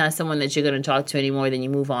this is not someone that you're going to talk to anymore, then you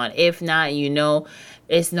move on. If not, you know,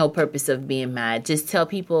 it's no purpose of being mad. Just tell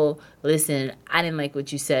people, listen, I didn't like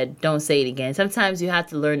what you said. Don't say it again. Sometimes you have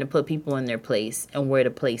to learn to put people in their place and where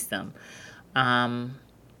to place them. And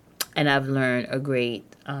I've learned a great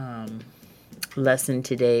lesson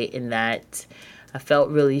today in that. I felt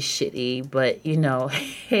really shitty, but you know,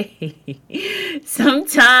 hey,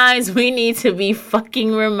 sometimes we need to be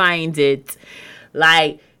fucking reminded.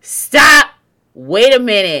 Like, stop, wait a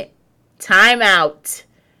minute, time out,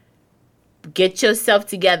 get yourself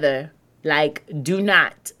together. Like, do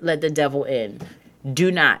not let the devil in.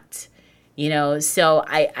 Do not. You know, so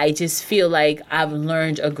I just feel like I've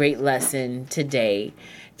learned a great lesson today.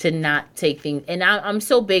 To not take things, and I'm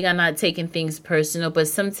so big on not taking things personal, but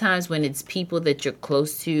sometimes when it's people that you're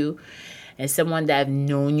close to and someone that have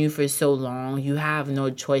known you for so long, you have no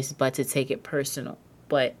choice but to take it personal.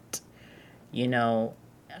 But, you know,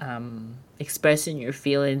 expressing your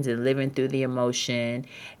feelings and living through the emotion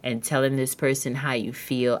and telling this person how you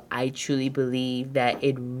feel, I truly believe that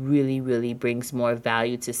it really, really brings more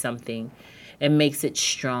value to something. It makes it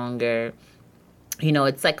stronger. You know,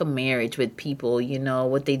 it's like a marriage with people, you know,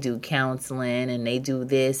 what they do, counseling, and they do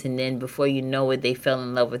this, and then before you know it, they fell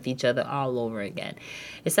in love with each other all over again.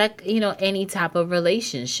 It's like, you know, any type of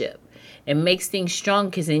relationship. It makes things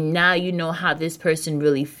strong because now you know how this person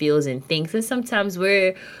really feels and thinks. And sometimes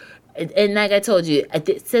and like I told you,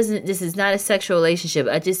 this is not a sexual relationship.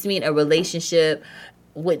 I just mean a relationship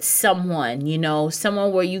with someone, you know,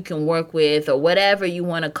 someone where you can work with or whatever you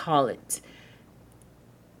want to call it.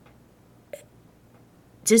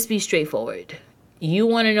 Just be straightforward. You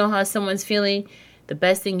want to know how someone's feeling? The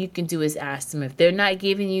best thing you can do is ask them. If they're not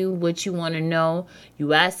giving you what you want to know,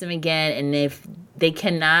 you ask them again. And if they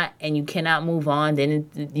cannot and you cannot move on, then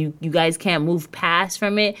you guys can't move past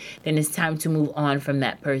from it, then it's time to move on from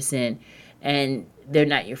that person. And they're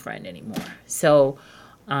not your friend anymore. So,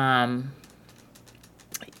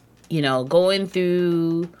 you know, going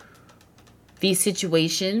through these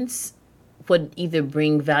situations would either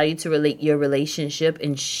bring value to your relationship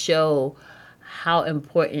and show how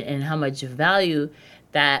important and how much value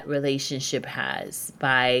that relationship has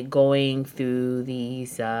by going through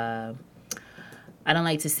these, I don't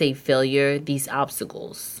like to say failure, these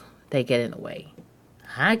obstacles that get in the way.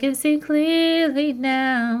 I can see clearly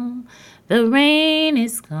now, the rain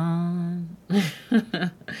is gone.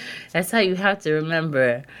 That's how you have to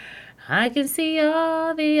remember. I can see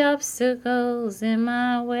all the obstacles in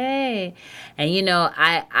my way. And, you know,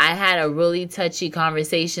 I had a really touchy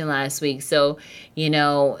conversation last week. So, you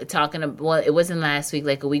know, it wasn't last week,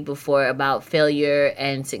 like a week before, about failure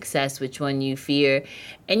and success, which one you fear.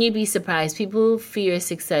 And you'd be surprised. People fear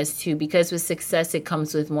success, too, because with success, it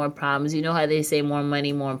comes with more problems. You know how they say more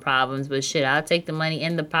money, more problems. But shit, I'll take the money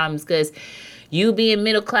and the problems because you being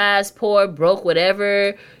middle class, poor, broke,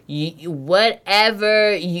 whatever, you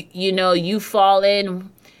fall in,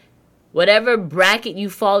 whatever bracket you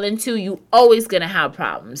fall into, you always gonna have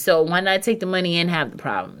problems. So why not take the money and have the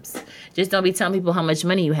problems? Just don't be telling people how much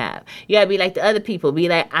money you have. You gotta be like the other people. Be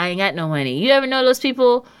like, I ain't got no money. You ever know those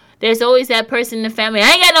people? There's always that person in the family,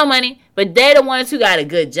 I ain't got no money, but they're the ones who got a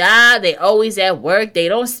good job. They always at work. They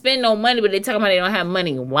don't spend no money, but they talking about they don't have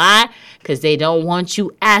money. Why? Because they don't want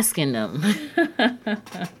you asking them.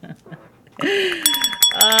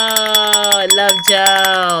 Oh, Love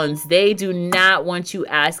Jones. They do not want you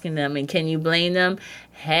asking them. And can you blame them?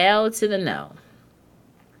 Hell to the no.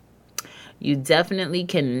 You definitely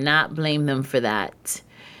cannot blame them for that.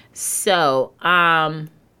 So,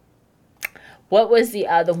 what was the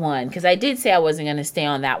other one? Because I did say I wasn't going to stay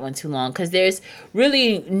on that one too long. Because there's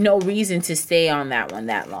really no reason to stay on that one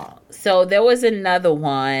that long. So there was another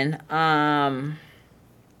one.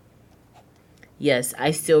 Yes,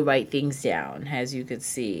 I still write things down, as you could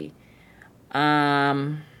see.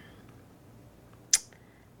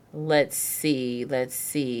 Let's see.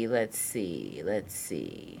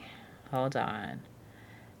 Hold on.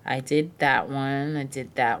 I did that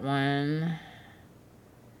one.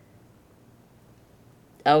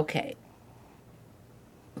 Okay.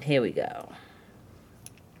 Here we go.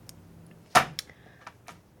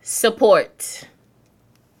 Support.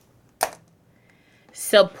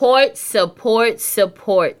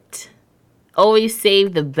 Always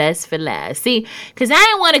save the best for last. See, because I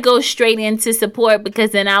didn't want to go straight into support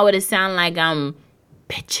because then I would have sounded like I'm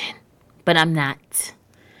bitching. But I'm not.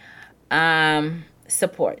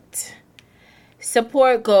 Support.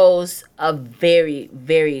 Support goes a very,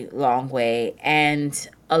 very long way. And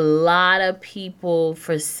a lot of people,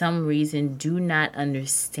 for some reason, do not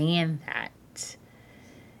understand that.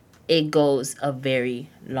 It goes a very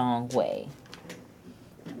long way.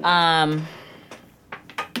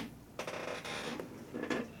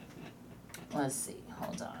 Let's see.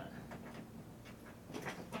 Hold on.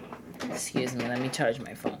 Excuse me. Let me charge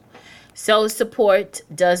my phone. So support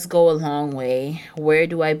does go a long way. Where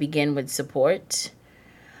do I begin with support?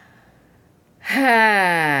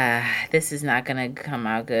 This is not going to come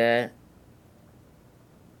out good.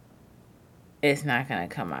 It's not going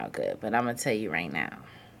to come out good, but I'm going to tell you right now.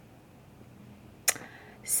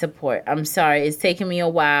 Support. I'm sorry. It's taking me a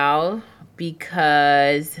while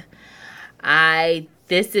because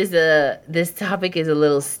this topic is a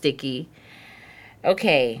little sticky.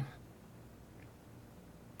 Okay.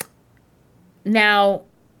 Now,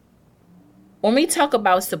 when we talk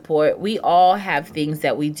about support, we all have things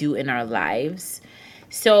that we do in our lives.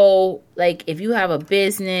 So, like if you have a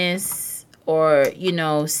business or, you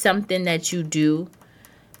know, something that you do,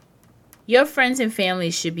 your friends and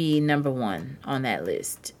family should be number one on that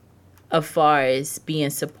list as far as being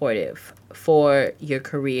supportive for your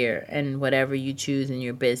career and whatever you choose in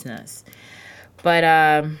your business.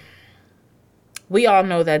 But we all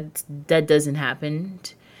know that that doesn't happen.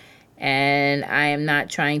 And I am not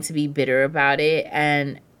trying to be bitter about it.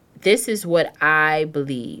 And this is what I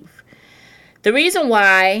believe. The reason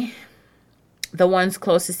why the ones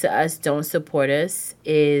closest to us don't support us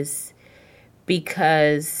is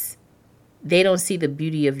because they don't see the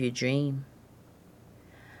beauty of your dream.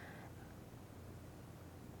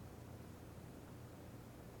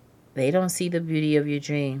 They don't see the beauty of your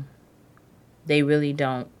dream. They really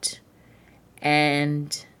don't.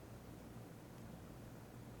 And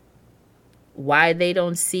why they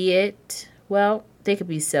don't see it? Well, there could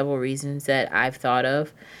be several reasons that I've thought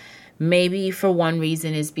of. Maybe for one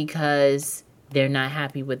reason is because they're not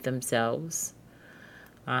happy with themselves.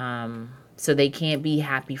 So they can't be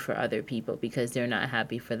happy for other people because they're not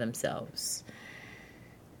happy for themselves.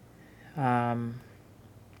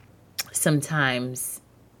 Sometimes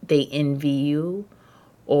they envy you,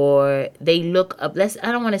 or they look up.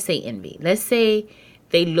 I don't want to say envy. Let's say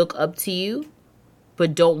they look up to you,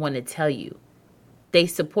 but don't want to tell you. They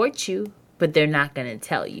support you, but they're not going to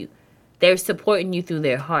tell you. They're supporting you through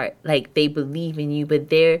their heart. Like, they believe in you, but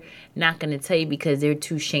they're not going to tell you because they're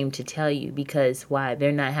too ashamed to tell you. Because why?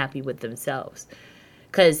 They're not happy with themselves.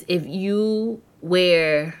 Because if you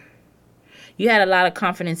had a lot of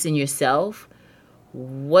confidence in yourself,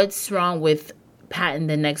 what's wrong with patting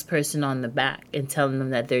the next person on the back and telling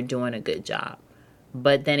them that they're doing a good job?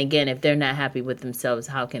 But then again, if they're not happy with themselves,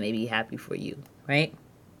 how can they be happy for you, right?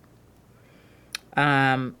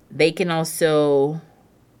 They can also...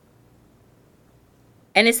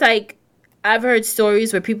 And it's like, I've heard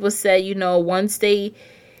stories where people say, you know, once they,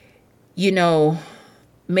 you know,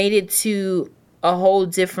 made it to a whole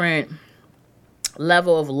different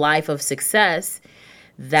level of life of success,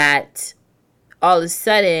 that all of a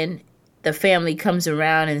sudden the family comes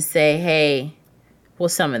around and say, hey, well,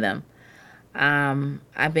 some of them,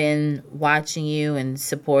 I've been watching you and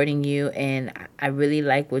supporting you, and I really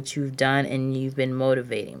like what you've done, and you've been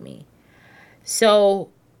motivating me. So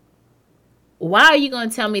why are you going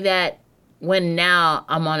to tell me that when now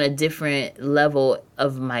I'm on a different level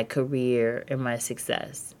of my career and my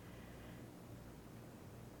success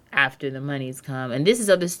after the money's come? And this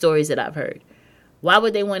is other stories that I've heard. Why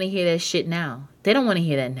would they want to hear that shit now? They don't want to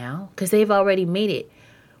hear that now because they've already made it.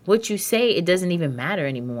 What you say, it doesn't even matter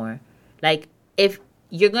anymore. Like, if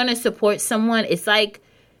you're going to support someone, it's like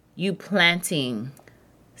you planting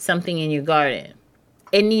something in your garden.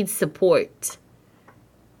 It needs support,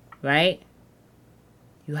 right?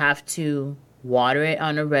 You have to water it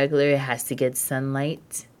on a regular. It has to get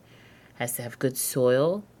sunlight. It has to have good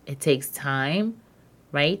soil. It takes time,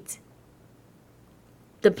 right?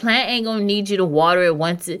 The plant ain't gonna need you to water it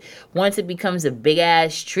once it becomes a big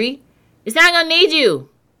ass tree. It's not gonna need you.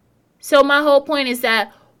 So my whole point is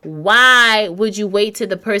that, why would you wait till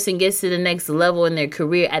the person gets to the next level in their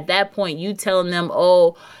career? At that point, you telling them,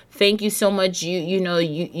 oh, thank you so much.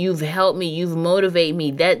 You've helped me. You've motivated me.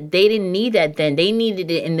 That they didn't need that then. They needed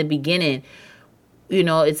it in the beginning. You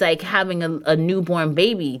know, it's like having a newborn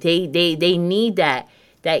baby. They need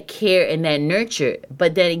that care and that nurture.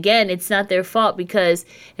 But then again, it's not their fault, because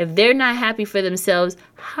if they're not happy for themselves,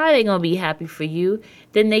 how are they going to be happy for you?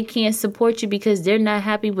 Then they can't support you because they're not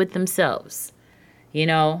happy with themselves. You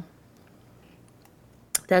know,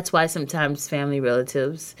 that's why sometimes family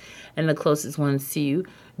relatives and the closest ones to you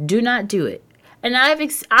do not do it. And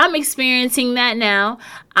I'm experiencing that now.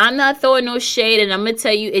 I'm not throwing no shade, and I'm going to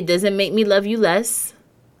tell you, it doesn't make me love you less.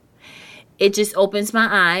 It just opens my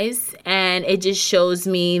eyes, and it just shows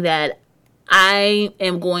me that I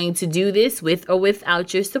am going to do this with or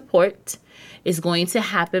without your support. It's going to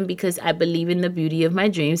happen because I believe in the beauty of my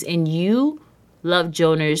dreams, and you, Love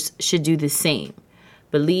Joners, should do the same.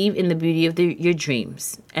 Believe in the beauty of your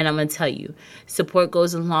dreams. And I'm going to tell you, support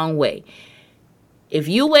goes a long way. If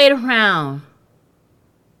you wait around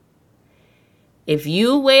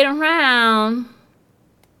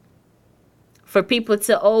for people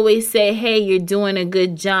to always say, hey, you're doing a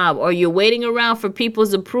good job, or you're waiting around for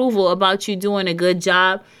people's approval about you doing a good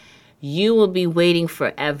job, you will be waiting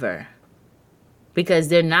forever, because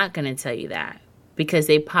they're not going to tell you that. Because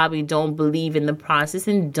they probably don't believe in the process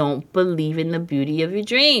and don't believe in the beauty of your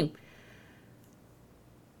dream.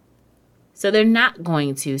 So they're not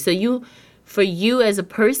going to. So for you as a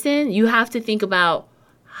person, you have to think about,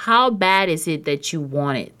 how bad is it that you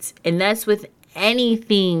want it? And that's with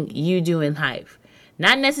anything you do in life.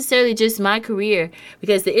 Not necessarily just my career,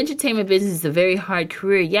 because the entertainment business is a very hard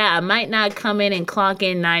career. Yeah, I might not come in and clock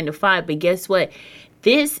in 9 to 5, but guess what?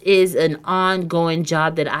 This is an ongoing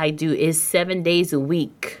job that I do. It's 7 days a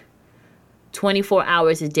week, 24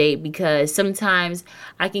 hours a day, because sometimes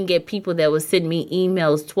I can get people that will send me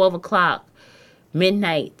emails 12 o'clock,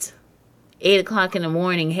 midnight, 8 o'clock in the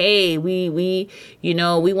morning. Hey, we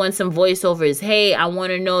want some voiceovers. Hey, I want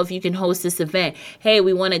to know if you can host this event. Hey,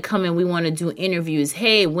 we want to come and we want to do interviews.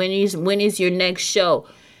 Hey, when is your next show?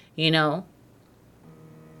 You know,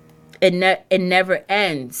 it never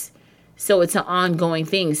ends. So it's an ongoing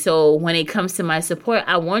thing. So when it comes to my support,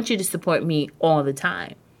 I want you to support me all the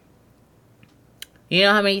time. You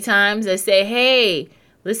know how many times I say, hey,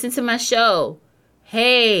 listen to my show.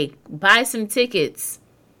 Hey, buy some tickets.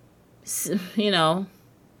 You know,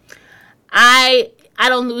 I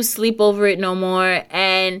don't lose sleep over it no more.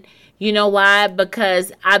 And you know why?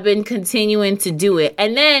 Because I've been continuing to do it.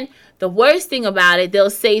 And then the worst thing about it, they'll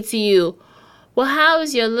say to you, well,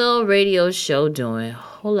 how's your little radio show doing?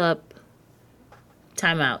 Hold up.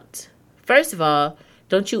 Time out. First of all,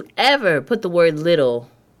 don't you ever put the word little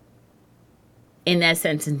in that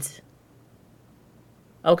sentence.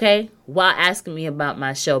 Okay? While asking me about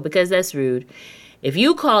my show, because that's rude. If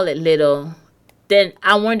you call it little, then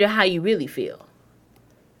I wonder how you really feel.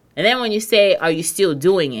 And then when you say, are you still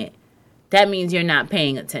doing it? That means you're not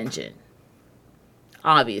paying attention.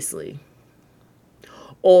 Obviously.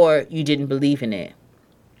 Or you didn't believe in it.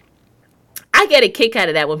 I get a kick out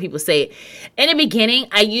of that when people say it. In the beginning,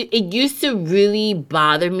 it used to really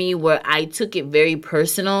bother me where I took it very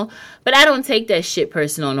personal. But I don't take that shit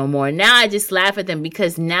personal no more. Now I just laugh at them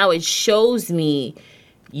because now it shows me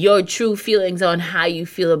your true feelings on how you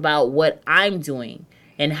feel about what I'm doing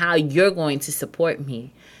and how you're going to support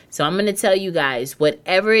me. So I'm going to tell you guys,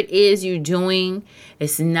 whatever it is you're doing,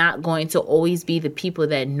 it's not going to always be the people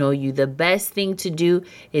that know you. The best thing to do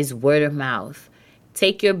is word of mouth.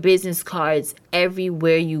 Take your business cards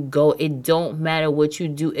everywhere you go. It don't matter what you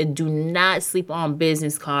do. And do not sleep on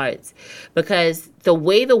business cards. Because the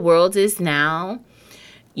way the world is now,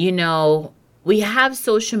 you know, we have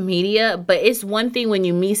social media, but it's one thing when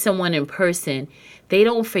you meet someone in person, they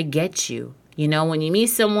don't forget you. You know, when you meet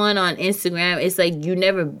someone on Instagram, it's like you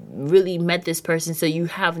never really met this person, so you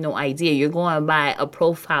have no idea. You're going by a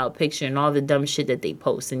profile picture and all the dumb shit that they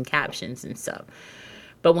post and captions and stuff.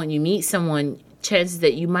 But when you meet someone, chances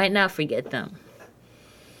that you might not forget them.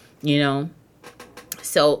 You know?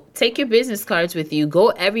 So take your business cards with you. Go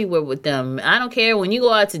everywhere with them. I don't care when you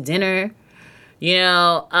go out to dinner. You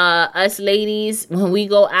know, us ladies, when we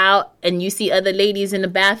go out and you see other ladies in the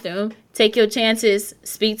bathroom, take your chances,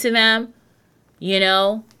 speak to them. You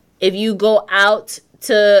know, if you go out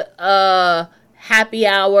to a happy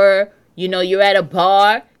hour, you know, you're at a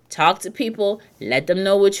bar, talk to people, let them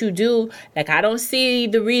know what you do. Like, I don't see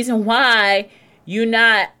the reason why you're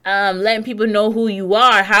not letting people know who you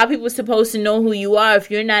are. How are people supposed to know who you are if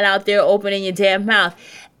you're not out there opening your damn mouth?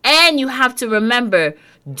 And you have to remember,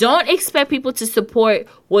 don't expect people to support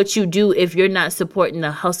what you do if you're not supporting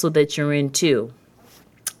the hustle that you're in too.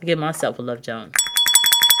 Give myself a Love Jones.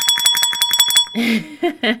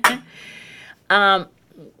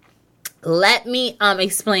 Let me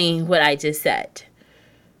explain what I just said.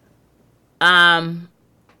 I'm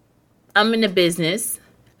in the business.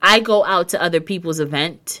 I go out to other people's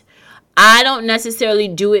event. I don't necessarily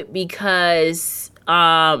do it because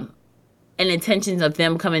and intentions of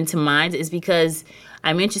them coming to mind. Is because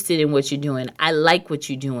I'm interested in what you're doing. I like what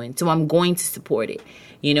you're doing. So I'm going to support it.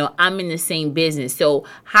 You know, I'm in the same business. So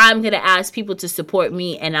how I'm going to ask people to support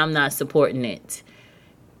me and I'm not supporting it?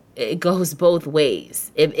 It goes both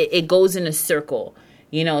ways. It goes in a circle.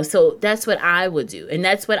 You know, so that's what I would do. And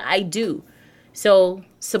that's what I do. So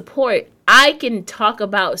support. I can talk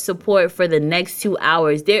about support for the next 2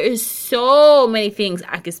 hours. There is so many things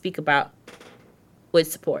I can speak about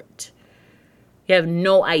with support. You have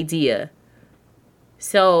no idea.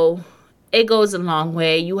 So it goes a long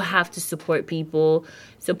way. You have to support people,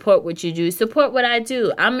 support what you do, support what I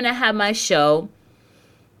do. I'm going to have my show.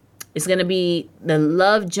 It's going to be the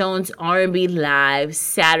Love Jones R&B Live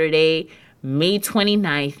Saturday, May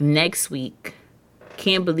 29th, next week.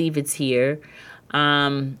 Can't believe it's here.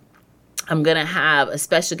 I'm going to have a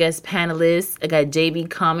special guest panelist. I got JB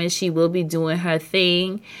Cummins. She will be doing her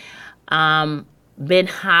thing. Ben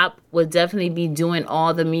Hop will definitely be doing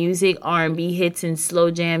all the music, R&B hits and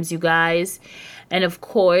slow jams, you guys. And of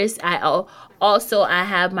course, I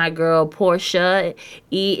have my girl Portia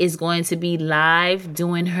E is going to be live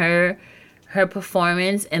doing her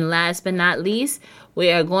performance. And last but not least,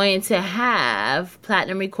 we are going to have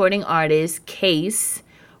platinum recording artist Case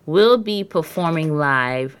will be performing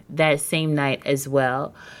live that same night as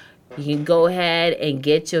well. You can go ahead and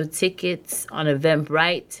get your tickets on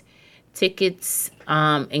Eventbrite. Tickets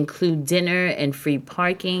include dinner and free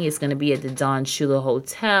parking. It's going to be at the Don Shula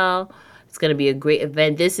Hotel. It's going to be a great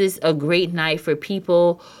event. This is a great night for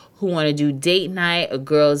people who want to do date night, a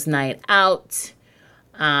girls' night out.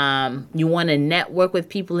 You want to network with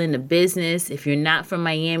people in the business. If you're not from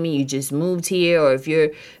Miami, you just moved here, or if you're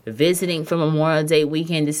visiting for Memorial Day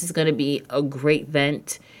weekend, this is going to be a great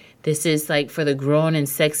event. This is like for the grown and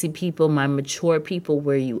sexy people, my mature people,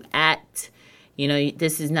 where you at. You know,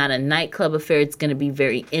 this is not a nightclub affair. It's going to be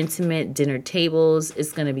very intimate, dinner tables.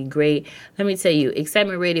 It's going to be great. Let me tell you,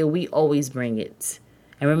 Excitement Radio, we always bring it.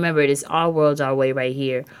 And remember, it is Our World, Our Way right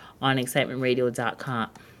here on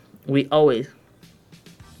excitementradio.com. We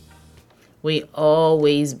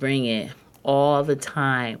always bring it all the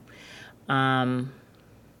time.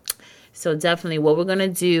 So definitely what we're going to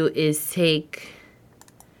do is take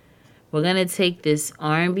this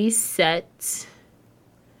R&B set.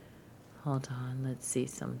 Hold on, let's see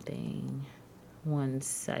something. 1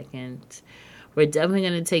 second. We're definitely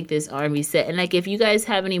going to take this R&B set. And like, if you guys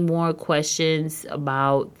have any more questions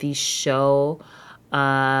about the show,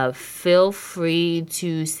 feel free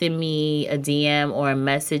to send me a DM or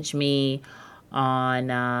message me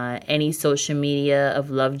on any social media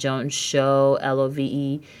of Love Jones Show,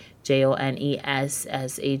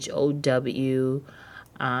 LoveJonesSSHOW.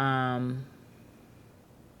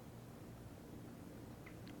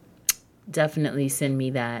 Definitely send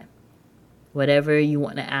me that. Whatever you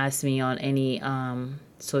want to ask me on any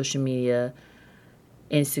social media,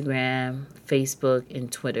 Instagram, Facebook, and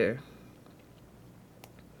Twitter.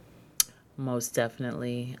 Most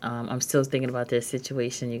definitely. I'm still thinking about this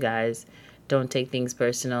situation, you guys. Don't take things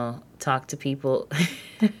personal. Talk to people.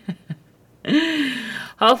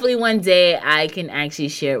 Hopefully one day I can actually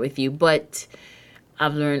share it with you. But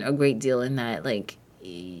I've learned a great deal in that. Like,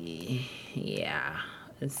 yeah,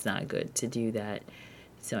 it's not good to do that.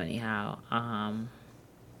 So anyhow,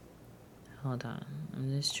 hold on.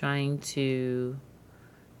 I'm just trying to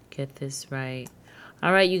get this right.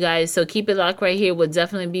 All right, you guys. So keep it locked right here. We'll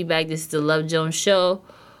definitely be back. This is the Love Jones Show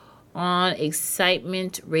on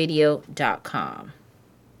excitementradio.com.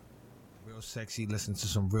 Real sexy. Listen to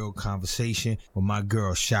some real conversation with my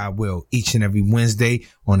girl, Shy Will, each and every Wednesday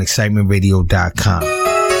on excitementradio.com.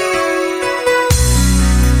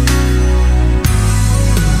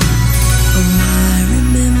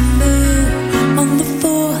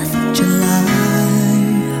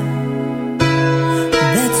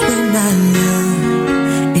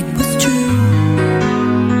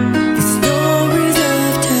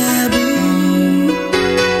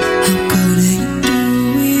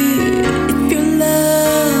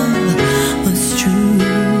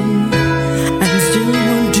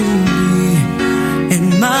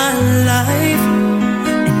 And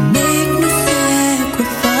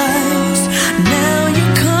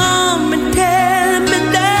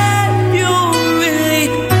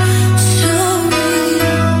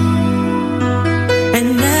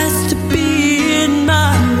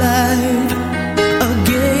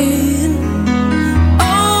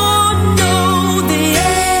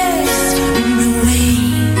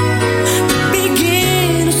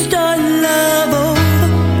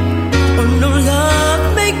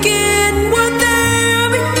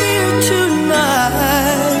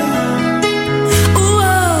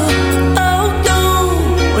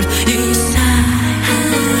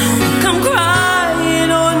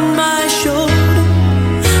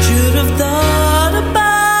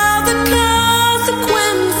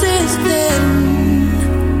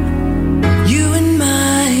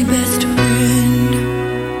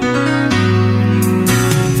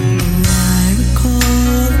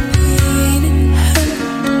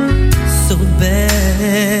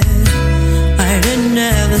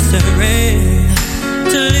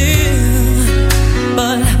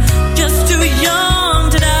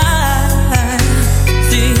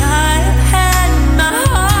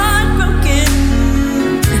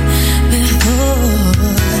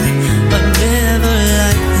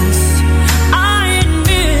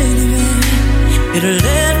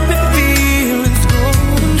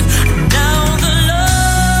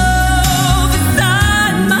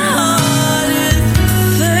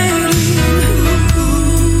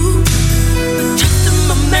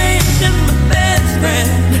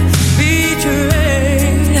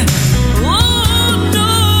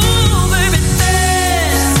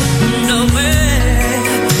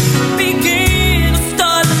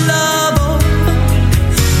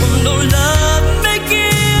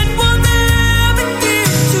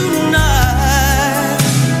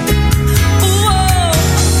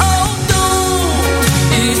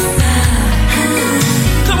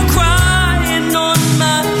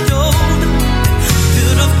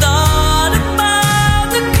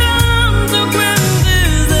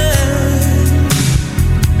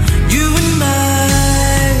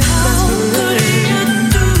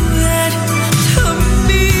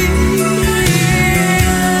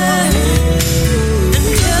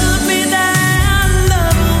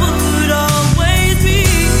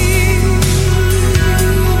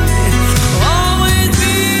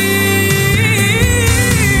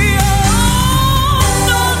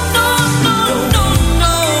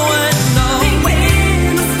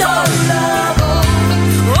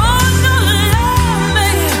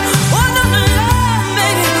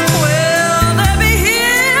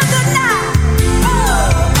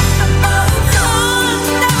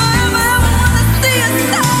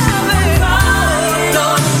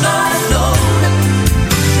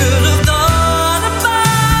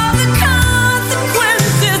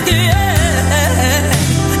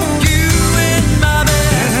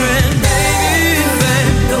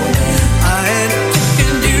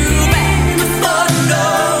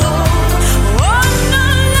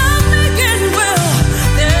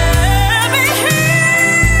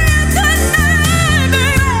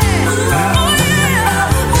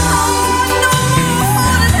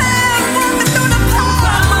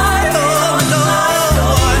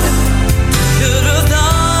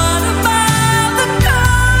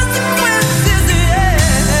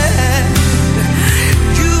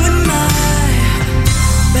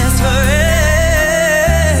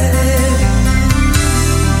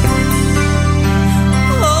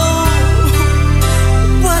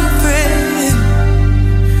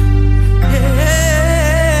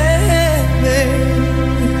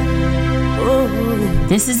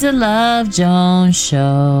This is the Love Jones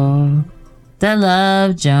Show. The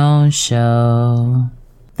Love Jones Show.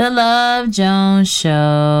 The Love Jones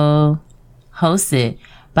Show. Hosted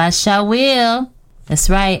by Sha Will. That's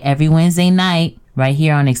right, every Wednesday night, right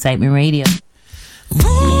here on Excitement Radio.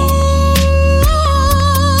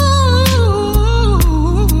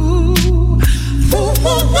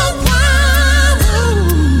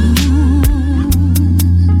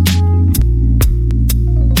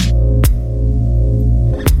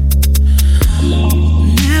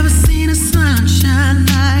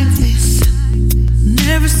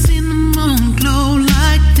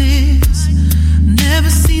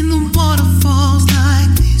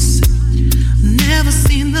 Never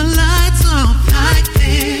seen the lights up like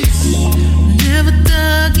this.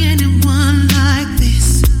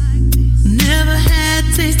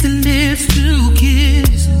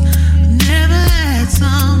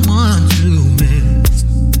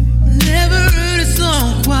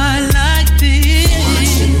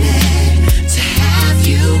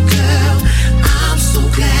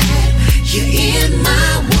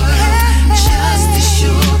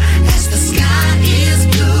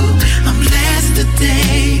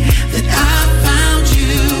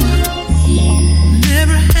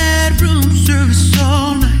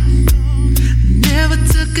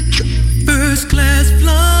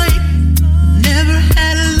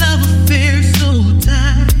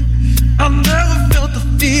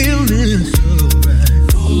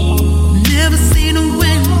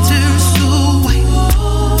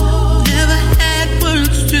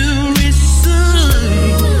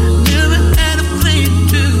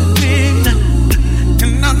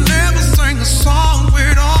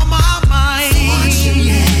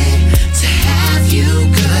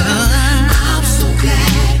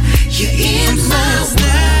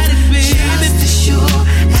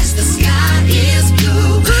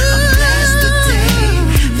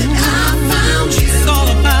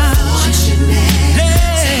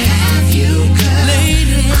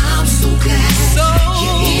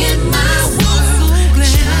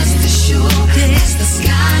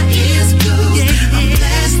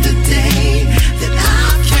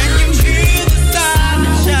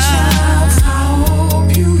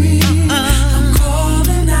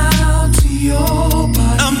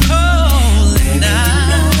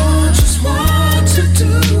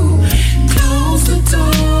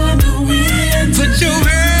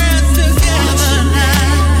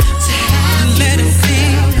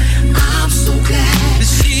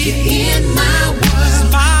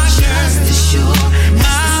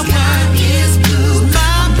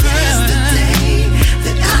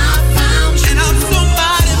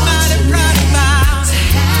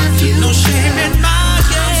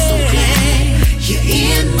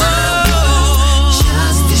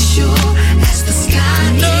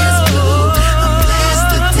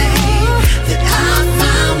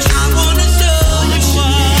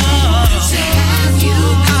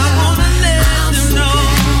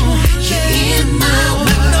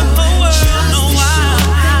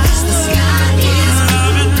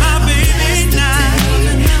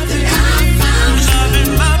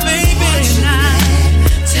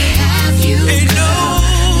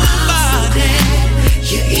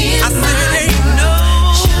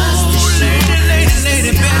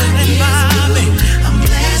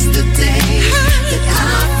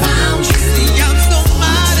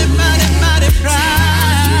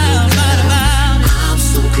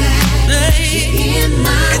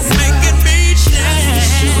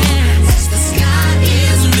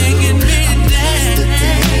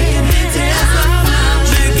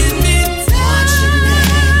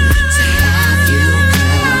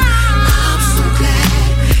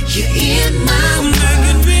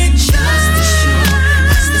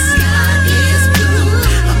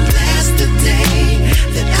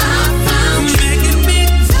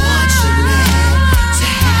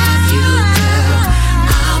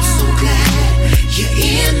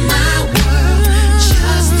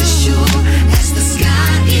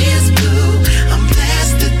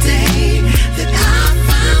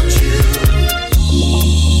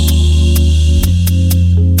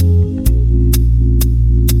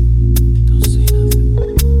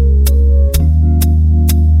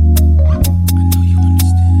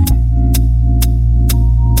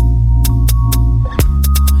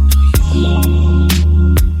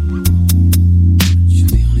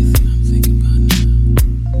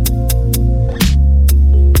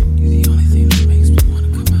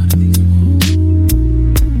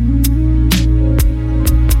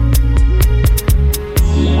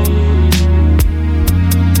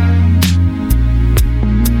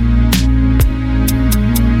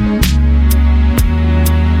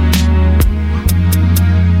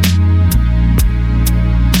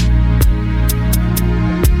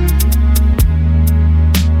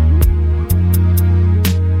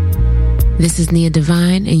 This is Nia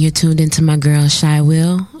Divine, and you're tuned into my girl Shy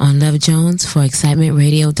Will on Love Jones for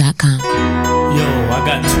ExcitementRadio.com. Yo, I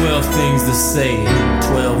got 12 things to say,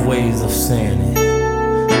 12 ways of saying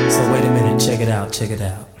it. So wait a minute, check it out.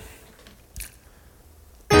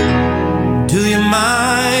 Do you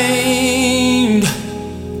mind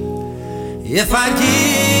if I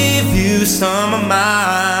give you some of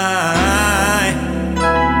my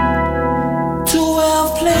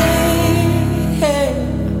 12 play?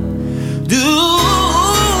 Do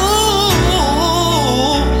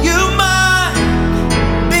you mind,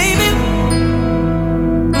 baby?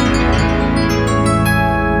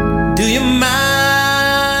 Do you mind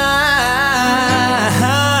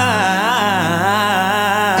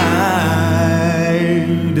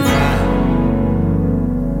if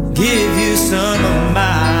I give you some of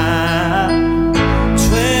my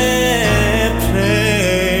 12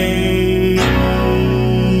 play?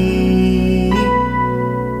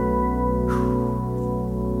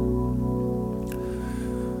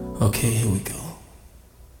 Okay, here we go.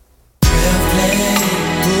 12 play,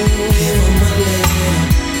 give 'em a little.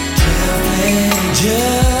 12 play,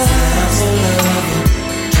 just a love.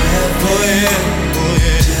 12 play,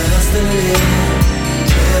 just a little.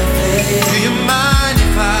 12 play. Do you mind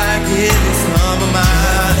if I give you some of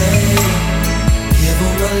mine? Give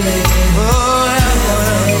 'em a little. Oh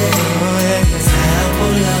yeah,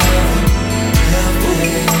 sample love. 12 play.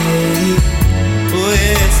 Oh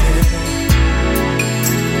yes.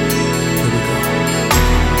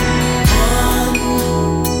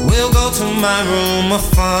 We'll go to my room of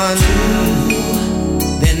fun.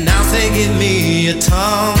 Then I'll say give me a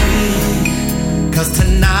tongue. 'Cause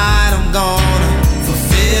tonight I'm gonna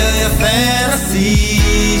fulfill your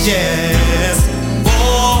fantasies, yes.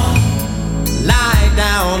 Boy, lie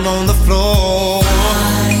down on the floor. I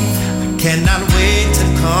cannot wait to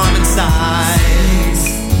come inside.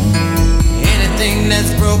 Anything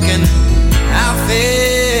that's broken, I'll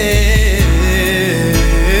fix.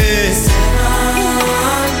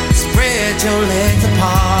 Spread your legs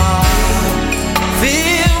apart.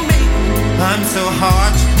 Feel me, I'm so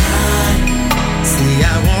hard tonight. See,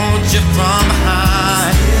 I want you from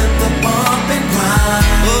behind. Skip the bump and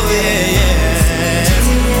grind. Oh yeah, yeah.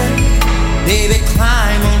 Baby,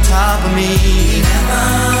 climb on top of me.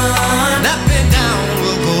 And up and down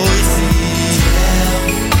we'll go, you see.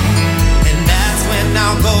 And that's when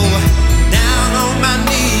I'll go down on my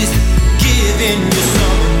knees, giving you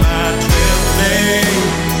some of my 12 days.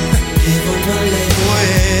 Give 'em a little. Oh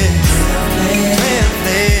yeah, 12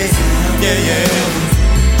 days. Yeah, yeah.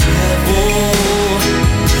 Oh,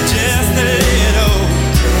 just a little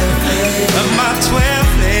of my 12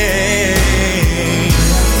 days.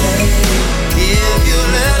 Give you a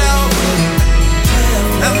little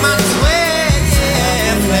of my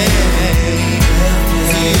 12 days.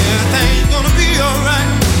 See, everything's gonna be alright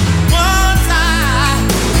once I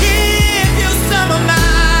give you some of my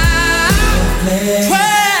 12.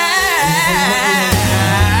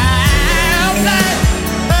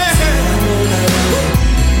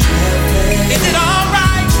 Is it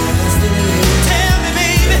alright? Tell me,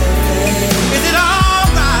 baby. Is it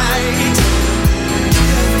alright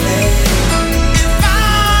if I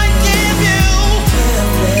give you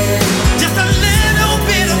just a little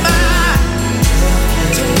bit of mine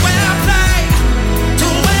to where I play, to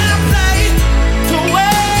where I play, to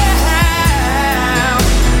where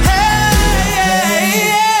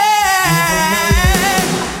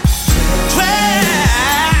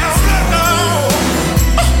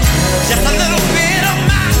just a little bit of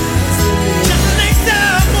mine, just an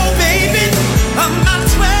example, baby, of my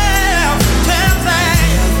 12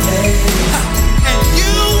 things. And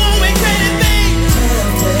you won't regret it, babe.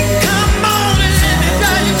 Come on and let me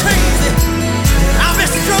drive you crazy. I'll be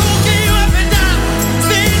stroking you up and down,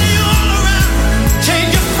 spinning you all around,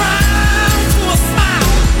 change your frown to a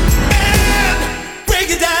smile, and break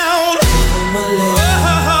it down.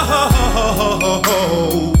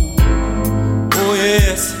 Oh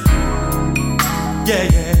yes. Yeah,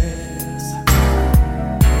 yes.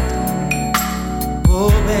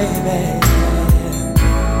 Oh, baby.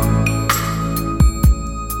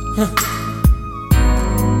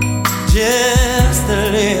 Just a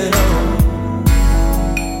little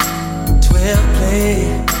 12 play.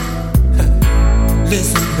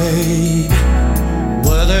 Listen, babe.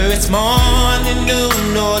 Whether it's morning,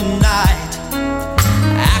 noon, or night,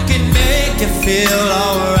 I can make you feel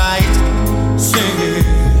alright. Sing it.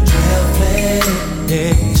 12 play.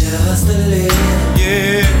 Yeah, just a little.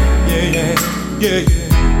 Yeah, yeah, yeah, yeah,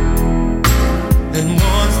 yeah. And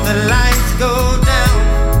once the lights go down,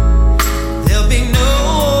 there'll be no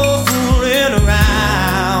fooling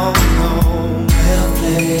around. No, 12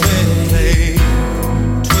 play.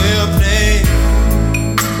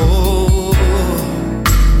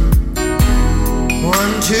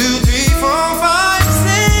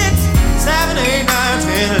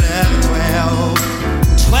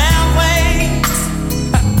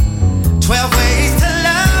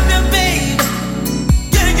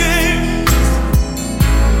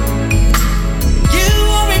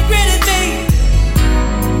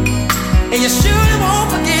 you surely won't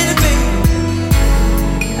forget me.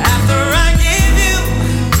 After I give you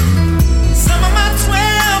some of my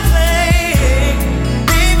 12 plays,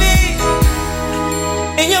 baby,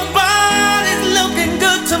 and your body's looking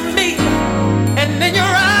good to me, and in your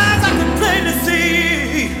eyes I can plainly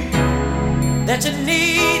see that you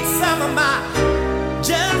need some of my.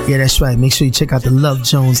 Yeah, that's right. Make sure you check out the Love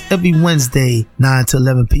Jones every Wednesday, 9 to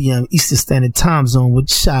 11 p.m. Eastern Standard Time Zone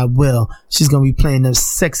with Shy Will. She's going to be playing those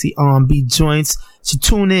sexy R&B joints. So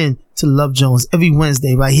tune in to Love Jones every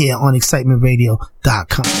Wednesday right here on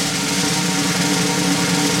excitementradio.com.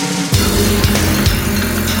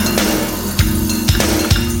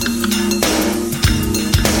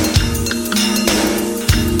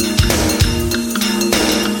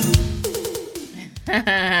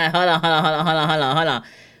 Hold on.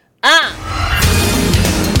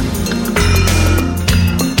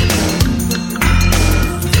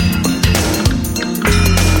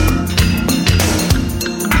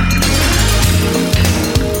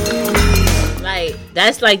 Like,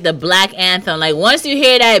 that's like the black anthem. Like, once you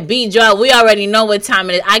hear that beat drop, we already know what time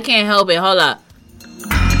it is. I can't help it. Hold up.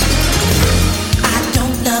 I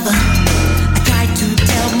don't love her. I try to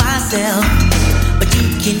tell myself, but you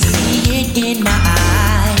can see it in my eyes.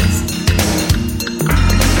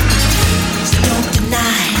 So don't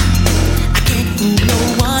deny, I can't fool no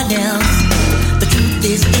one else. The truth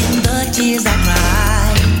is in the tears I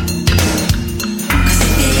cry. 'Cause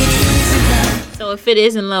if it isn't love, So if it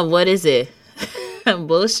isn't love, what is it?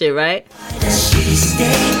 Bullshit, right? she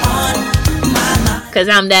stay on my mind. Cause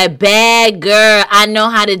I'm that bad girl. I know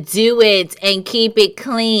how to do it and keep it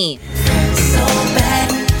clean. So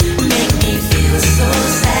bad, make me feel so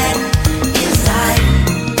sad inside.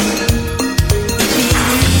 If it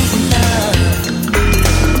isn't love,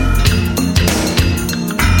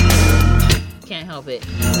 Can't help it. I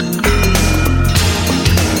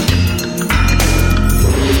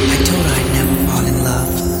told her I'd never fall in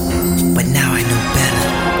love, but now I know better.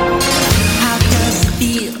 How does it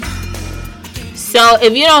feel? So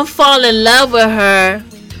if you don't fall in love with her,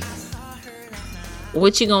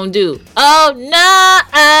 what you gonna do? Oh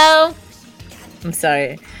no! I'm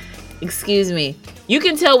sorry. Excuse me. You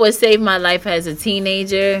can tell what saved my life as a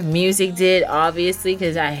teenager. Music did, obviously,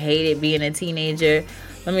 because I hated being a teenager.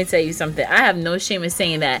 Let me tell you something. I have no shame in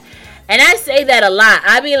saying that. And I say that a lot.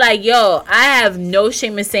 I be like, yo, I have no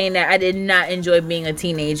shame in saying that I did not enjoy being a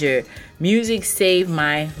teenager. Music saved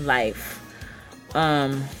my life.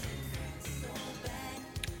 I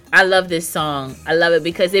love this song. I love it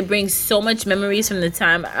because it brings so much memories from the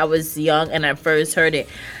time I was young and I first heard it.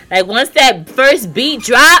 Like, once that first beat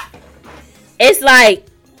drop, it's like,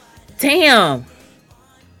 damn,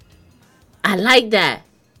 I like that.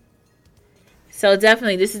 So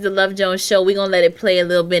definitely, this is the Love Jones Show. We're going to let it play a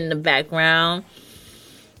little bit in the background.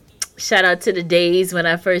 Shout out to the days when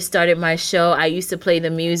I first started my show. I used to play the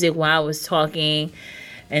music while I was talking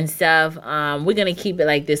and stuff. We're going to keep it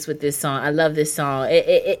like this with this song. I love this song.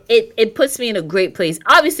 It puts me in a great place.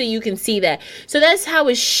 Obviously, you can see that. So that's how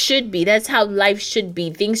it should be. That's how life should be.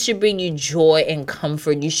 Things should bring you joy and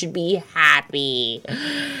comfort. You should be happy.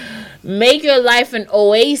 Make your life an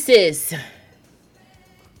oasis.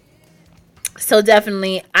 So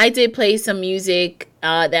definitely, I did play some music.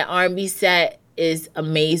 That R&B set is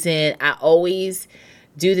amazing. I always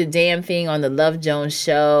do the damn thing on the Love Jones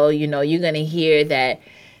Show. You know, you're going to hear that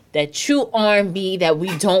true R&B that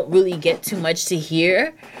we don't really get too much to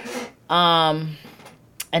hear. And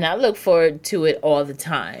I look forward to it all the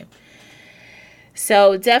time.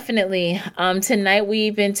 So definitely, tonight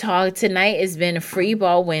has been Free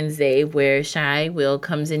Ball Wednesday, where Shy Will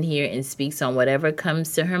comes in here and speaks on whatever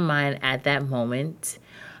comes to her mind at that moment.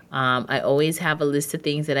 I always have a list of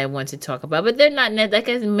things that I want to talk about, but they're not, like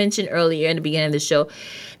I mentioned earlier in the beginning of the show,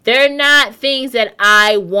 they're not things that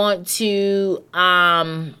I want to,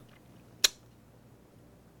 I'm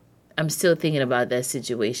still thinking about that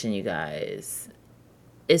situation, you guys.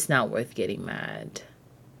 It's not worth getting mad.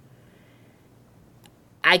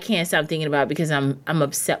 I can't stop thinking about it because I'm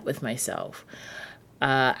upset with myself.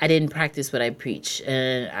 I didn't practice what I preach,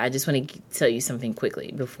 and I just want to tell you something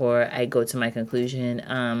quickly before I go to my conclusion.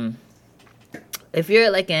 If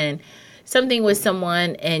you're like in something with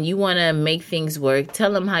someone and you want to make things work,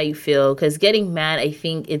 tell them how you feel, because getting mad, I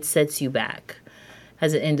think it sets you back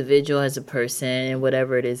as an individual, as a person, and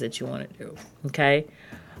whatever it is that you want to do. Okay.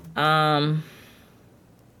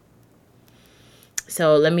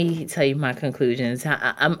 So let me tell you my conclusions.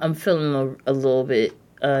 I'm feeling a little bit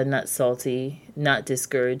not salty, not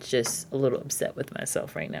discouraged, just a little upset with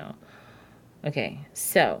myself right now. Okay,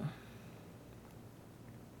 so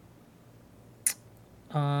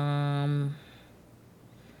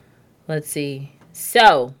let's see.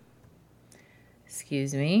 So,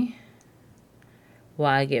 excuse me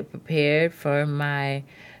while I get prepared for my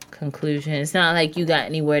conclusion. It's not like you got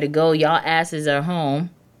anywhere to go. Y'all asses are home.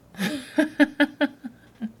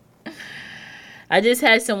 I just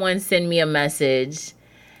had someone send me a message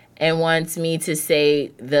and wants me to say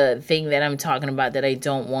the thing that I'm talking about that I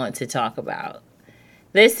don't want to talk about.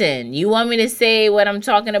 Listen, you want me to say what I'm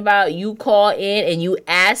talking about? You call in and you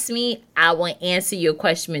ask me, I will answer your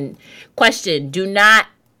question. Do not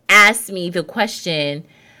ask me the question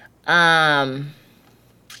on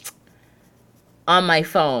my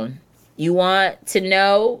phone. You want to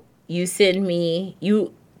know? You send me,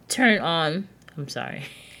 you turn on. I'm sorry.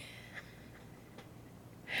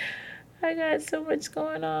 I got so much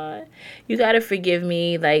going on. You got to forgive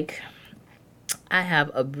me. Like, I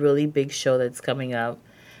have a really big show that's coming up.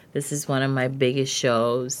 This is one of my biggest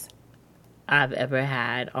shows I've ever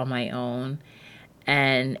had on my own.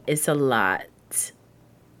 And it's a lot.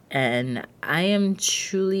 And I am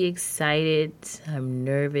truly excited. I'm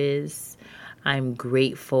nervous. I'm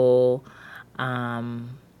grateful.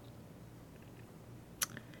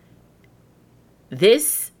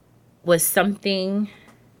 This was something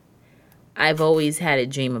I've always had a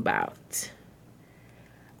dream about.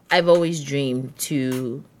 I've always dreamed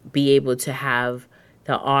to be able to have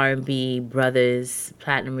the R&B brothers,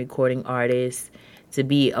 platinum recording artists, to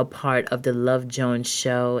be a part of the Love Jones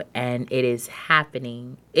show, and it is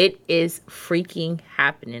happening. It is freaking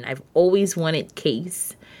happening. I've always wanted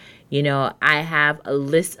Case. You know, I have a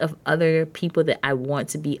list of other people that I want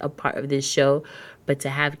to be a part of this show, but to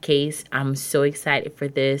have Case, I'm so excited for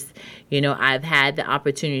this. You know, I've had the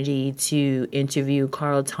opportunity to interview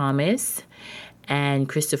Carl Thomas and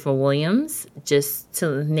Christopher Williams, just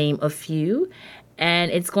to name a few.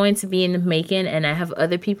 And it's going to be in the making, and I have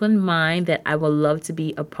other people in mind that I would love to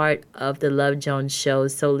be a part of the Love Jones show.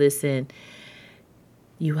 So listen,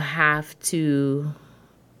 you have to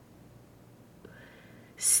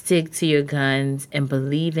stick to your guns and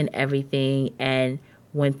believe in everything. And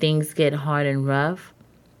when things get hard and rough,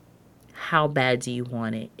 how bad do you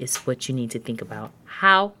want it is what you need to think about.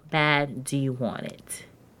 How bad do you want it?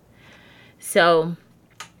 So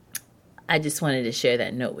I just wanted to share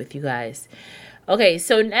that note with you guys. Okay,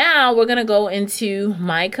 so now we're going to go into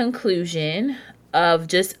my conclusion of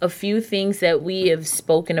just a few things that we have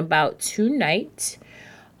spoken about tonight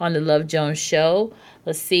on the Love Jones show.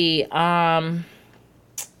 Let's see. All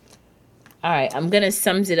right, I'm going to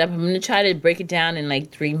sum it up. I'm going to try to break it down in like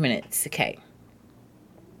 3 minutes. Okay.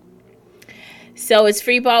 So it's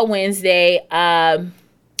Free Ball Wednesday.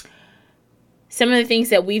 Some of the things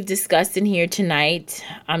that we've discussed in here tonight,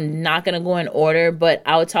 I'm not going to go in order, but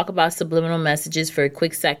I'll talk about subliminal messages for a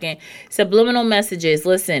quick second. Subliminal messages,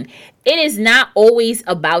 listen, it is not always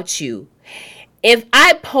about you. If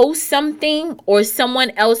I post something or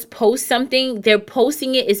someone else posts something, they're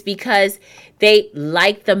posting it is because they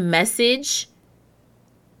like the message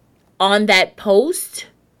on that post,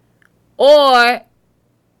 or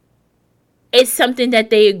it's something that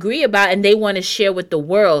they agree about and they want to share with the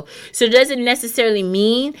world. So it doesn't necessarily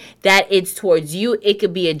mean that it's towards you. It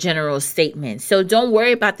could be a general statement. So don't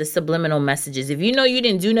worry about the subliminal messages. If you know you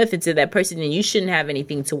didn't do nothing to that person, then you shouldn't have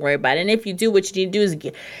anything to worry about. And if you do, what you need to do is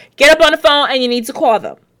get up on the phone and you need to call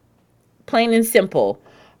them. Plain and simple.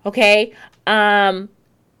 Okay?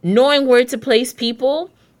 Knowing where to place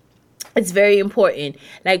people, it's very important.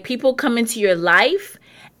 Like, people come into your life,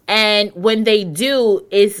 and when they do,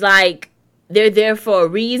 it's like they're there for a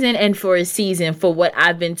reason and for a season, for what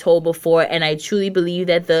I've been told before. And I truly believe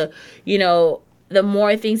that the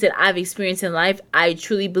more things that I've experienced in life, I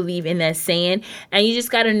truly believe in that saying. And you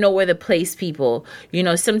just got to know where to place people. You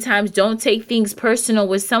know, sometimes don't take things personal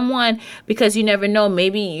with someone, because you never know.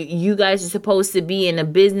 Maybe you guys are supposed to be in a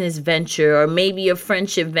business venture, or maybe a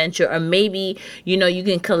friendship venture, or maybe, you know, you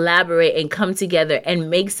can collaborate and come together and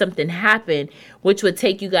make something happen, which would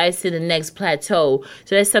take you guys to the next plateau.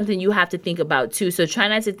 So that's something you have to think about too. So try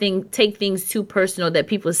not to take things too personal that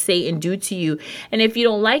people say and do to you. And if you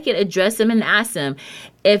don't like it, address them and ask them.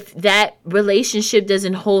 If that relationship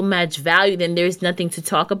doesn't hold much value, then there's nothing to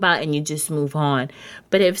talk about and you just move on.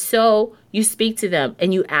 But if so, you speak to them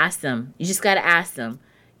and you ask them. You just got to ask them,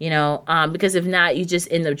 you know, because if not, you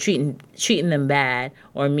just end up treating them bad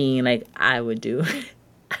or mean, like I would do.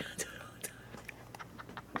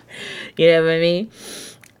 You know what I mean?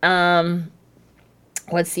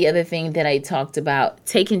 What's the other thing that I talked about?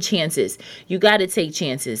 Taking chances. You got to take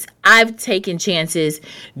chances. I've taken chances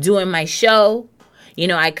doing my show. You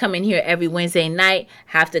know, I come in here every Wednesday night,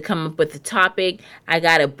 have to come up with a topic. I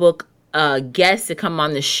got to book guests to come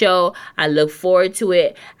on the show. I look forward to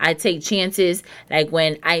it. I take chances. Like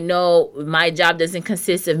when I know my job doesn't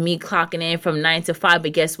consist of me clocking in from 9 to 5,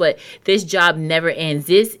 but guess what? This job never ends.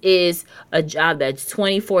 This is a job that's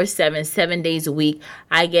 24/7, 7 days a week.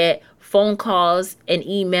 I get phone calls and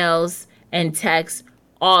emails and texts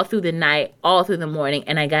all through the night, all through the morning,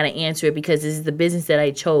 and I got to answer it because this is the business that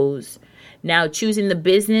I chose. Now, choosing the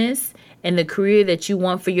business and the career that you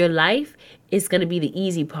want for your life is going to be the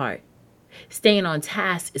easy part. Staying on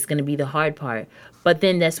task is going to be the hard part. But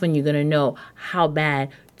then that's when you're going to know how bad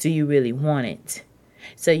do you really want it.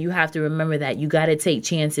 So you have to remember that you got to take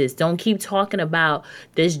chances. Don't keep talking about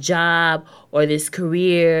this job or this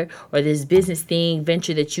career or this business thing,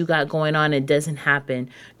 venture that you got going on. It doesn't happen.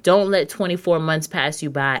 Don't let 24 months pass you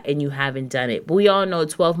by and you haven't done it. But we all know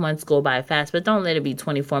 12 months go by fast, but don't let it be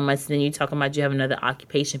 24 months and then you're talking about you have another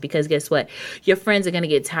occupation, because guess what? Your friends are going to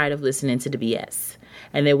get tired of listening to the BS.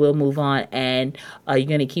 And they will move on, and you're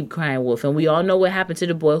going to keep crying wolf. And we all know what happened to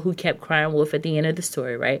the boy who kept crying wolf at the end of the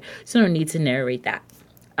story, right? So no need to narrate that.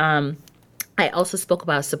 I also spoke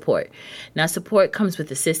about support. Now, support comes with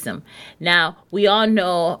the system. Now, we all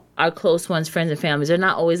know our close ones, friends, and families are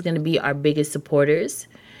not always going to be our biggest supporters,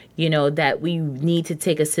 you know, that we need to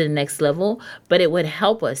take us to the next level. But it would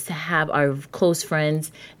help us to have our close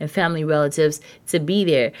friends and family relatives to be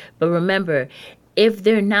there. But remember, if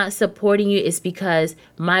they're not supporting you, it's because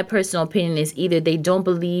my personal opinion is either they don't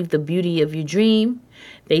believe the beauty of your dream,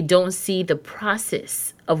 they don't see the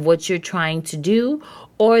process of what you're trying to do,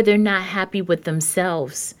 or they're not happy with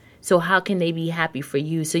themselves. So how can they be happy for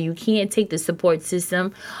you? So you can't take the support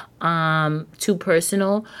system too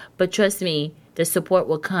personal. But trust me, the support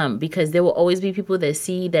will come, because there will always be people that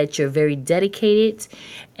see that you're very dedicated,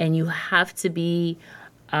 and you have to be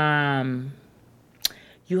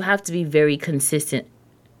very consistent.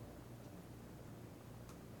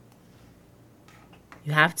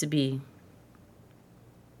 You have to be.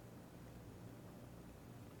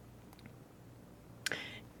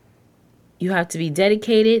 You have to be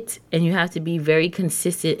dedicated, and you have to be very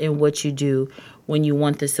consistent in what you do when you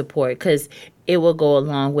want the support, because it will go a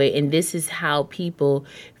long way. And this is how people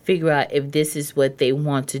figure out if this is what they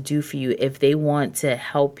want to do for you, if they want to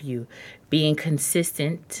help you. Being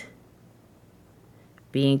consistent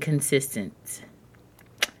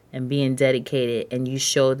and being dedicated, and you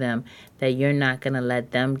show them that you're not going to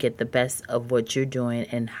let them get the best of what you're doing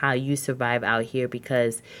and how you survive out here,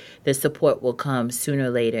 because the support will come sooner or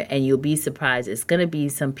later, and you'll be surprised. It's going to be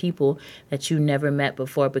some people that you never met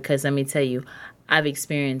before, because let me tell you, I've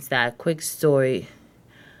experienced that. Quick story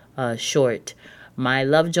short. My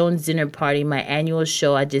Love Jones dinner party, my annual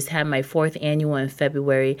show, I just had my 4th annual in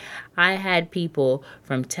February. I had people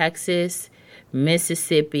from Texas,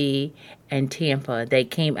 Mississippi, and Tampa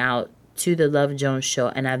that came out to the Love Jones show,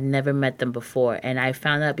 and I've never met them before. And I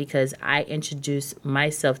found out because I introduced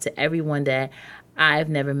myself to everyone that I've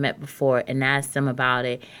never met before and asked them about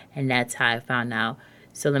it, and that's how I found out.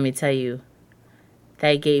 So let me tell you,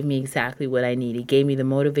 that gave me exactly what I needed. It gave me the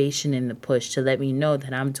motivation and the push to let me know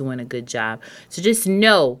that I'm doing a good job. So just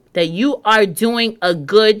know that you are doing a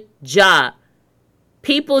good job.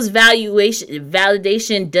 People's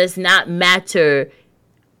validation does not matter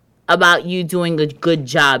about you doing a good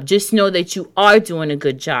job. Just know that you are doing a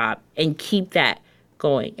good job, and keep that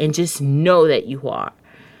going, and just know that you are.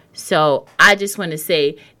 So I just want to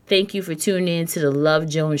say thank you for tuning in to the Love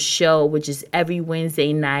Jones show, which is every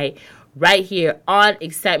Wednesday night right here on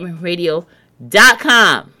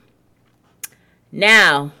excitementradio.com.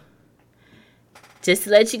 Now, just to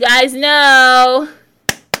let you guys know,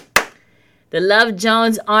 the Love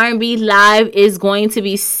Jones R&B Live is going to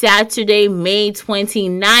be Saturday, May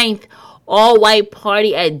 29th. All-white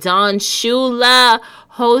party at Don Shula,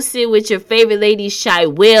 hosted with your favorite lady, Shy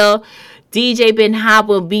Will. DJ Ben Hop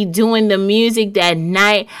will be doing the music that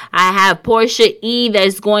night. I have Portia E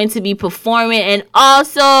that's going to be performing. And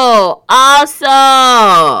also,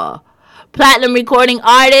 platinum recording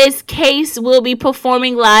artist Case will be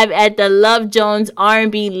performing live at the Love Jones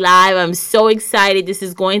R&B Live. I'm so excited. This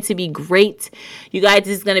is going to be great. You guys,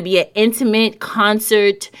 this is going to be an intimate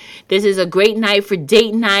concert. This is a great night for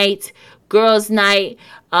date night, girls night.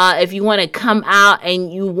 If you want to come out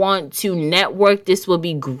and you want to network, this will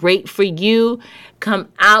be great for you. Come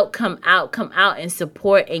out and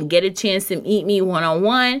support and get a chance to meet me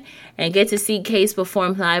one-on-one and get to see Case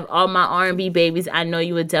perform live. All my R&B babies, I know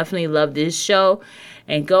you would definitely love this show.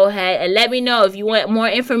 And go ahead and let me know if you want more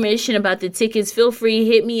information about the tickets. Feel free,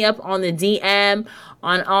 hit me up on the DM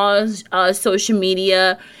on all social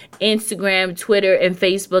media, Instagram, Twitter, and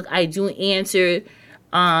Facebook. I do answer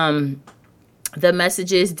the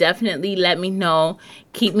messages. Definitely let me know.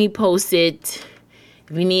 Keep me posted if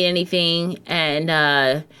you need anything.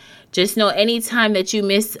 And just know anytime that you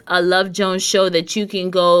miss a Love Jones show that you can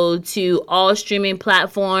go to all streaming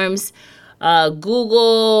platforms,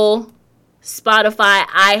 Google, Spotify,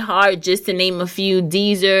 iHeart, just to name a few,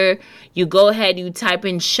 Deezer. You go ahead, you type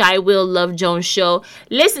in Shy Will Love Jones Show.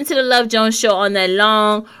 Listen to the Love Jones Show on that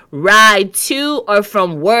long ride to or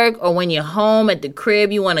from work, or when you're home at the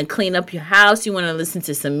crib, you want to clean up your house, you want to listen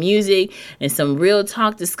to some music and some real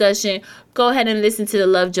talk discussion. Go ahead and listen to the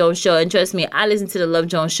Love Jones Show. And trust me, I listen to the Love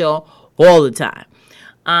Jones Show all the time.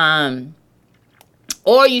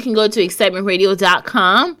 Or you can go to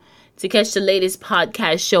excitementradio.com to catch the latest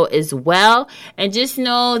podcast show as well. And just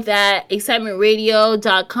know that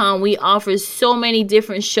excitementradio.com, we offer so many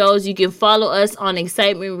different shows. You can follow us on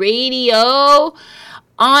Excitement Radio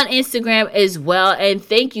on Instagram as well. And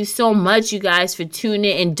thank you so much, you guys, for tuning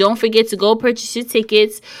in. And don't forget to go purchase your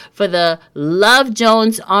tickets for the Love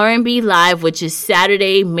Jones R&B Live, which is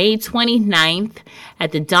Saturday, May 29th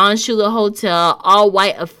at the Don Shula Hotel, All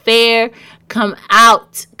White Affair. Come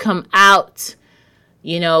out.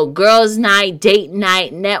 You know, girls' night, date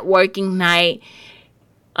night, networking night.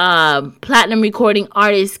 Platinum recording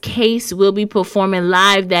artist Case will be performing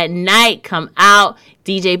live that night. Come out.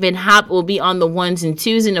 DJ Ben Hop will be on the 1s and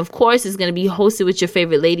 2s. And of course, it's going to be hosted with your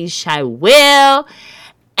favorite lady, Shy Will.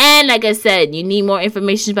 And like I said, you need more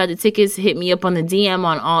information about the tickets, hit me up on the DM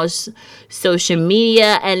on all social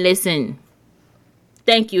media. And listen,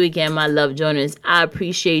 thank you again, my Love Jonas. I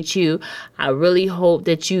appreciate you. I really hope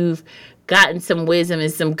that you've gotten some wisdom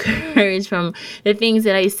and some courage from the things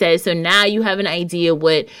that I said. So now you have an idea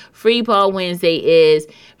what Free Ball Wednesday is.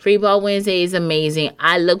 Free Ball Wednesday is amazing.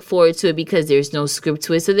 I look forward to it because there's no script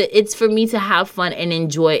to it. So that it's for me to have fun and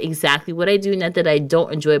enjoy exactly what I do. Not that I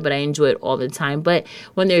don't enjoy it, but I enjoy it all the time. But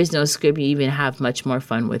when there's no script, you even have much more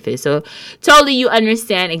fun with it. So totally you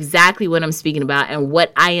understand exactly what I'm speaking about and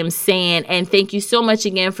what I am saying. And thank you so much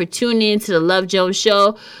again for tuning in to the Love Jones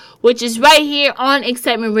Show, which is right here on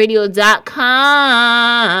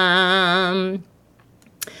excitementradio.com.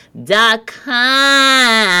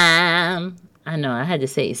 I know, I had to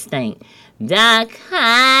say it stank. .com.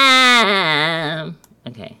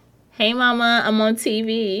 Okay. Hey, mama, I'm on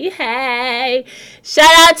TV. Hey.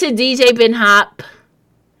 Shout out to DJ Ben Hop.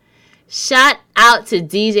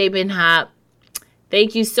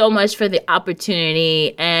 Thank you so much for the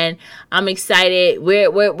opportunity, and I'm excited.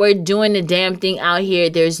 We're doing the damn thing out here.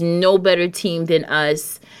 There's no better team than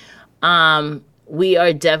us. We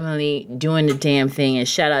are definitely doing the damn thing. And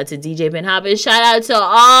shout out to DJ Ben Hop, and shout out to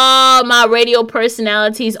all my radio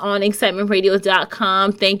personalities on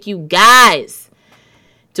excitementradio.com. Thank you guys.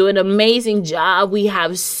 Do an amazing job. We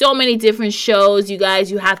have so many different shows. You guys,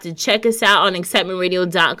 you have to check us out on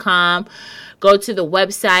excitementradio.com. Go to the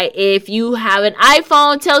website. If you have an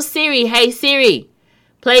iPhone, tell Siri, hey Siri,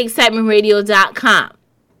 play excitementradio.com.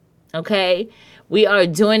 Okay? We are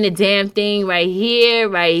doing the damn thing right here.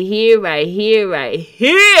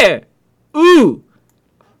 Ooh.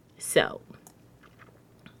 So,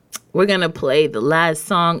 we're going to play the last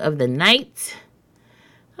song of the night.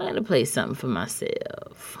 I'm going to play something for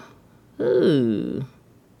myself. Ooh.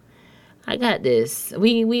 I got this. Ooh,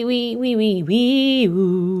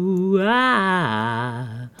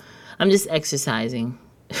 ah. I'm just exercising.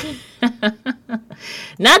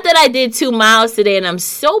 Not that I did 2 miles today, and I'm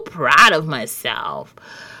so proud of myself.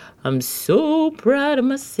 I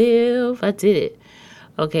did it.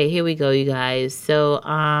 Okay, here we go, you guys. So,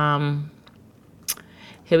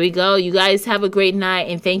 here we go. You guys have a great night,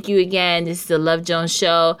 and thank you again. This is the Love Jones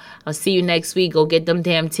Show. I'll see you next week. Go get them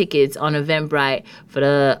damn tickets on Eventbrite for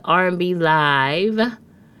the R&B Live,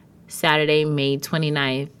 Saturday, May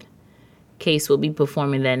 29th. Case will be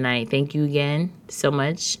performing that night. Thank you again so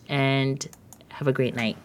much, and have a great night.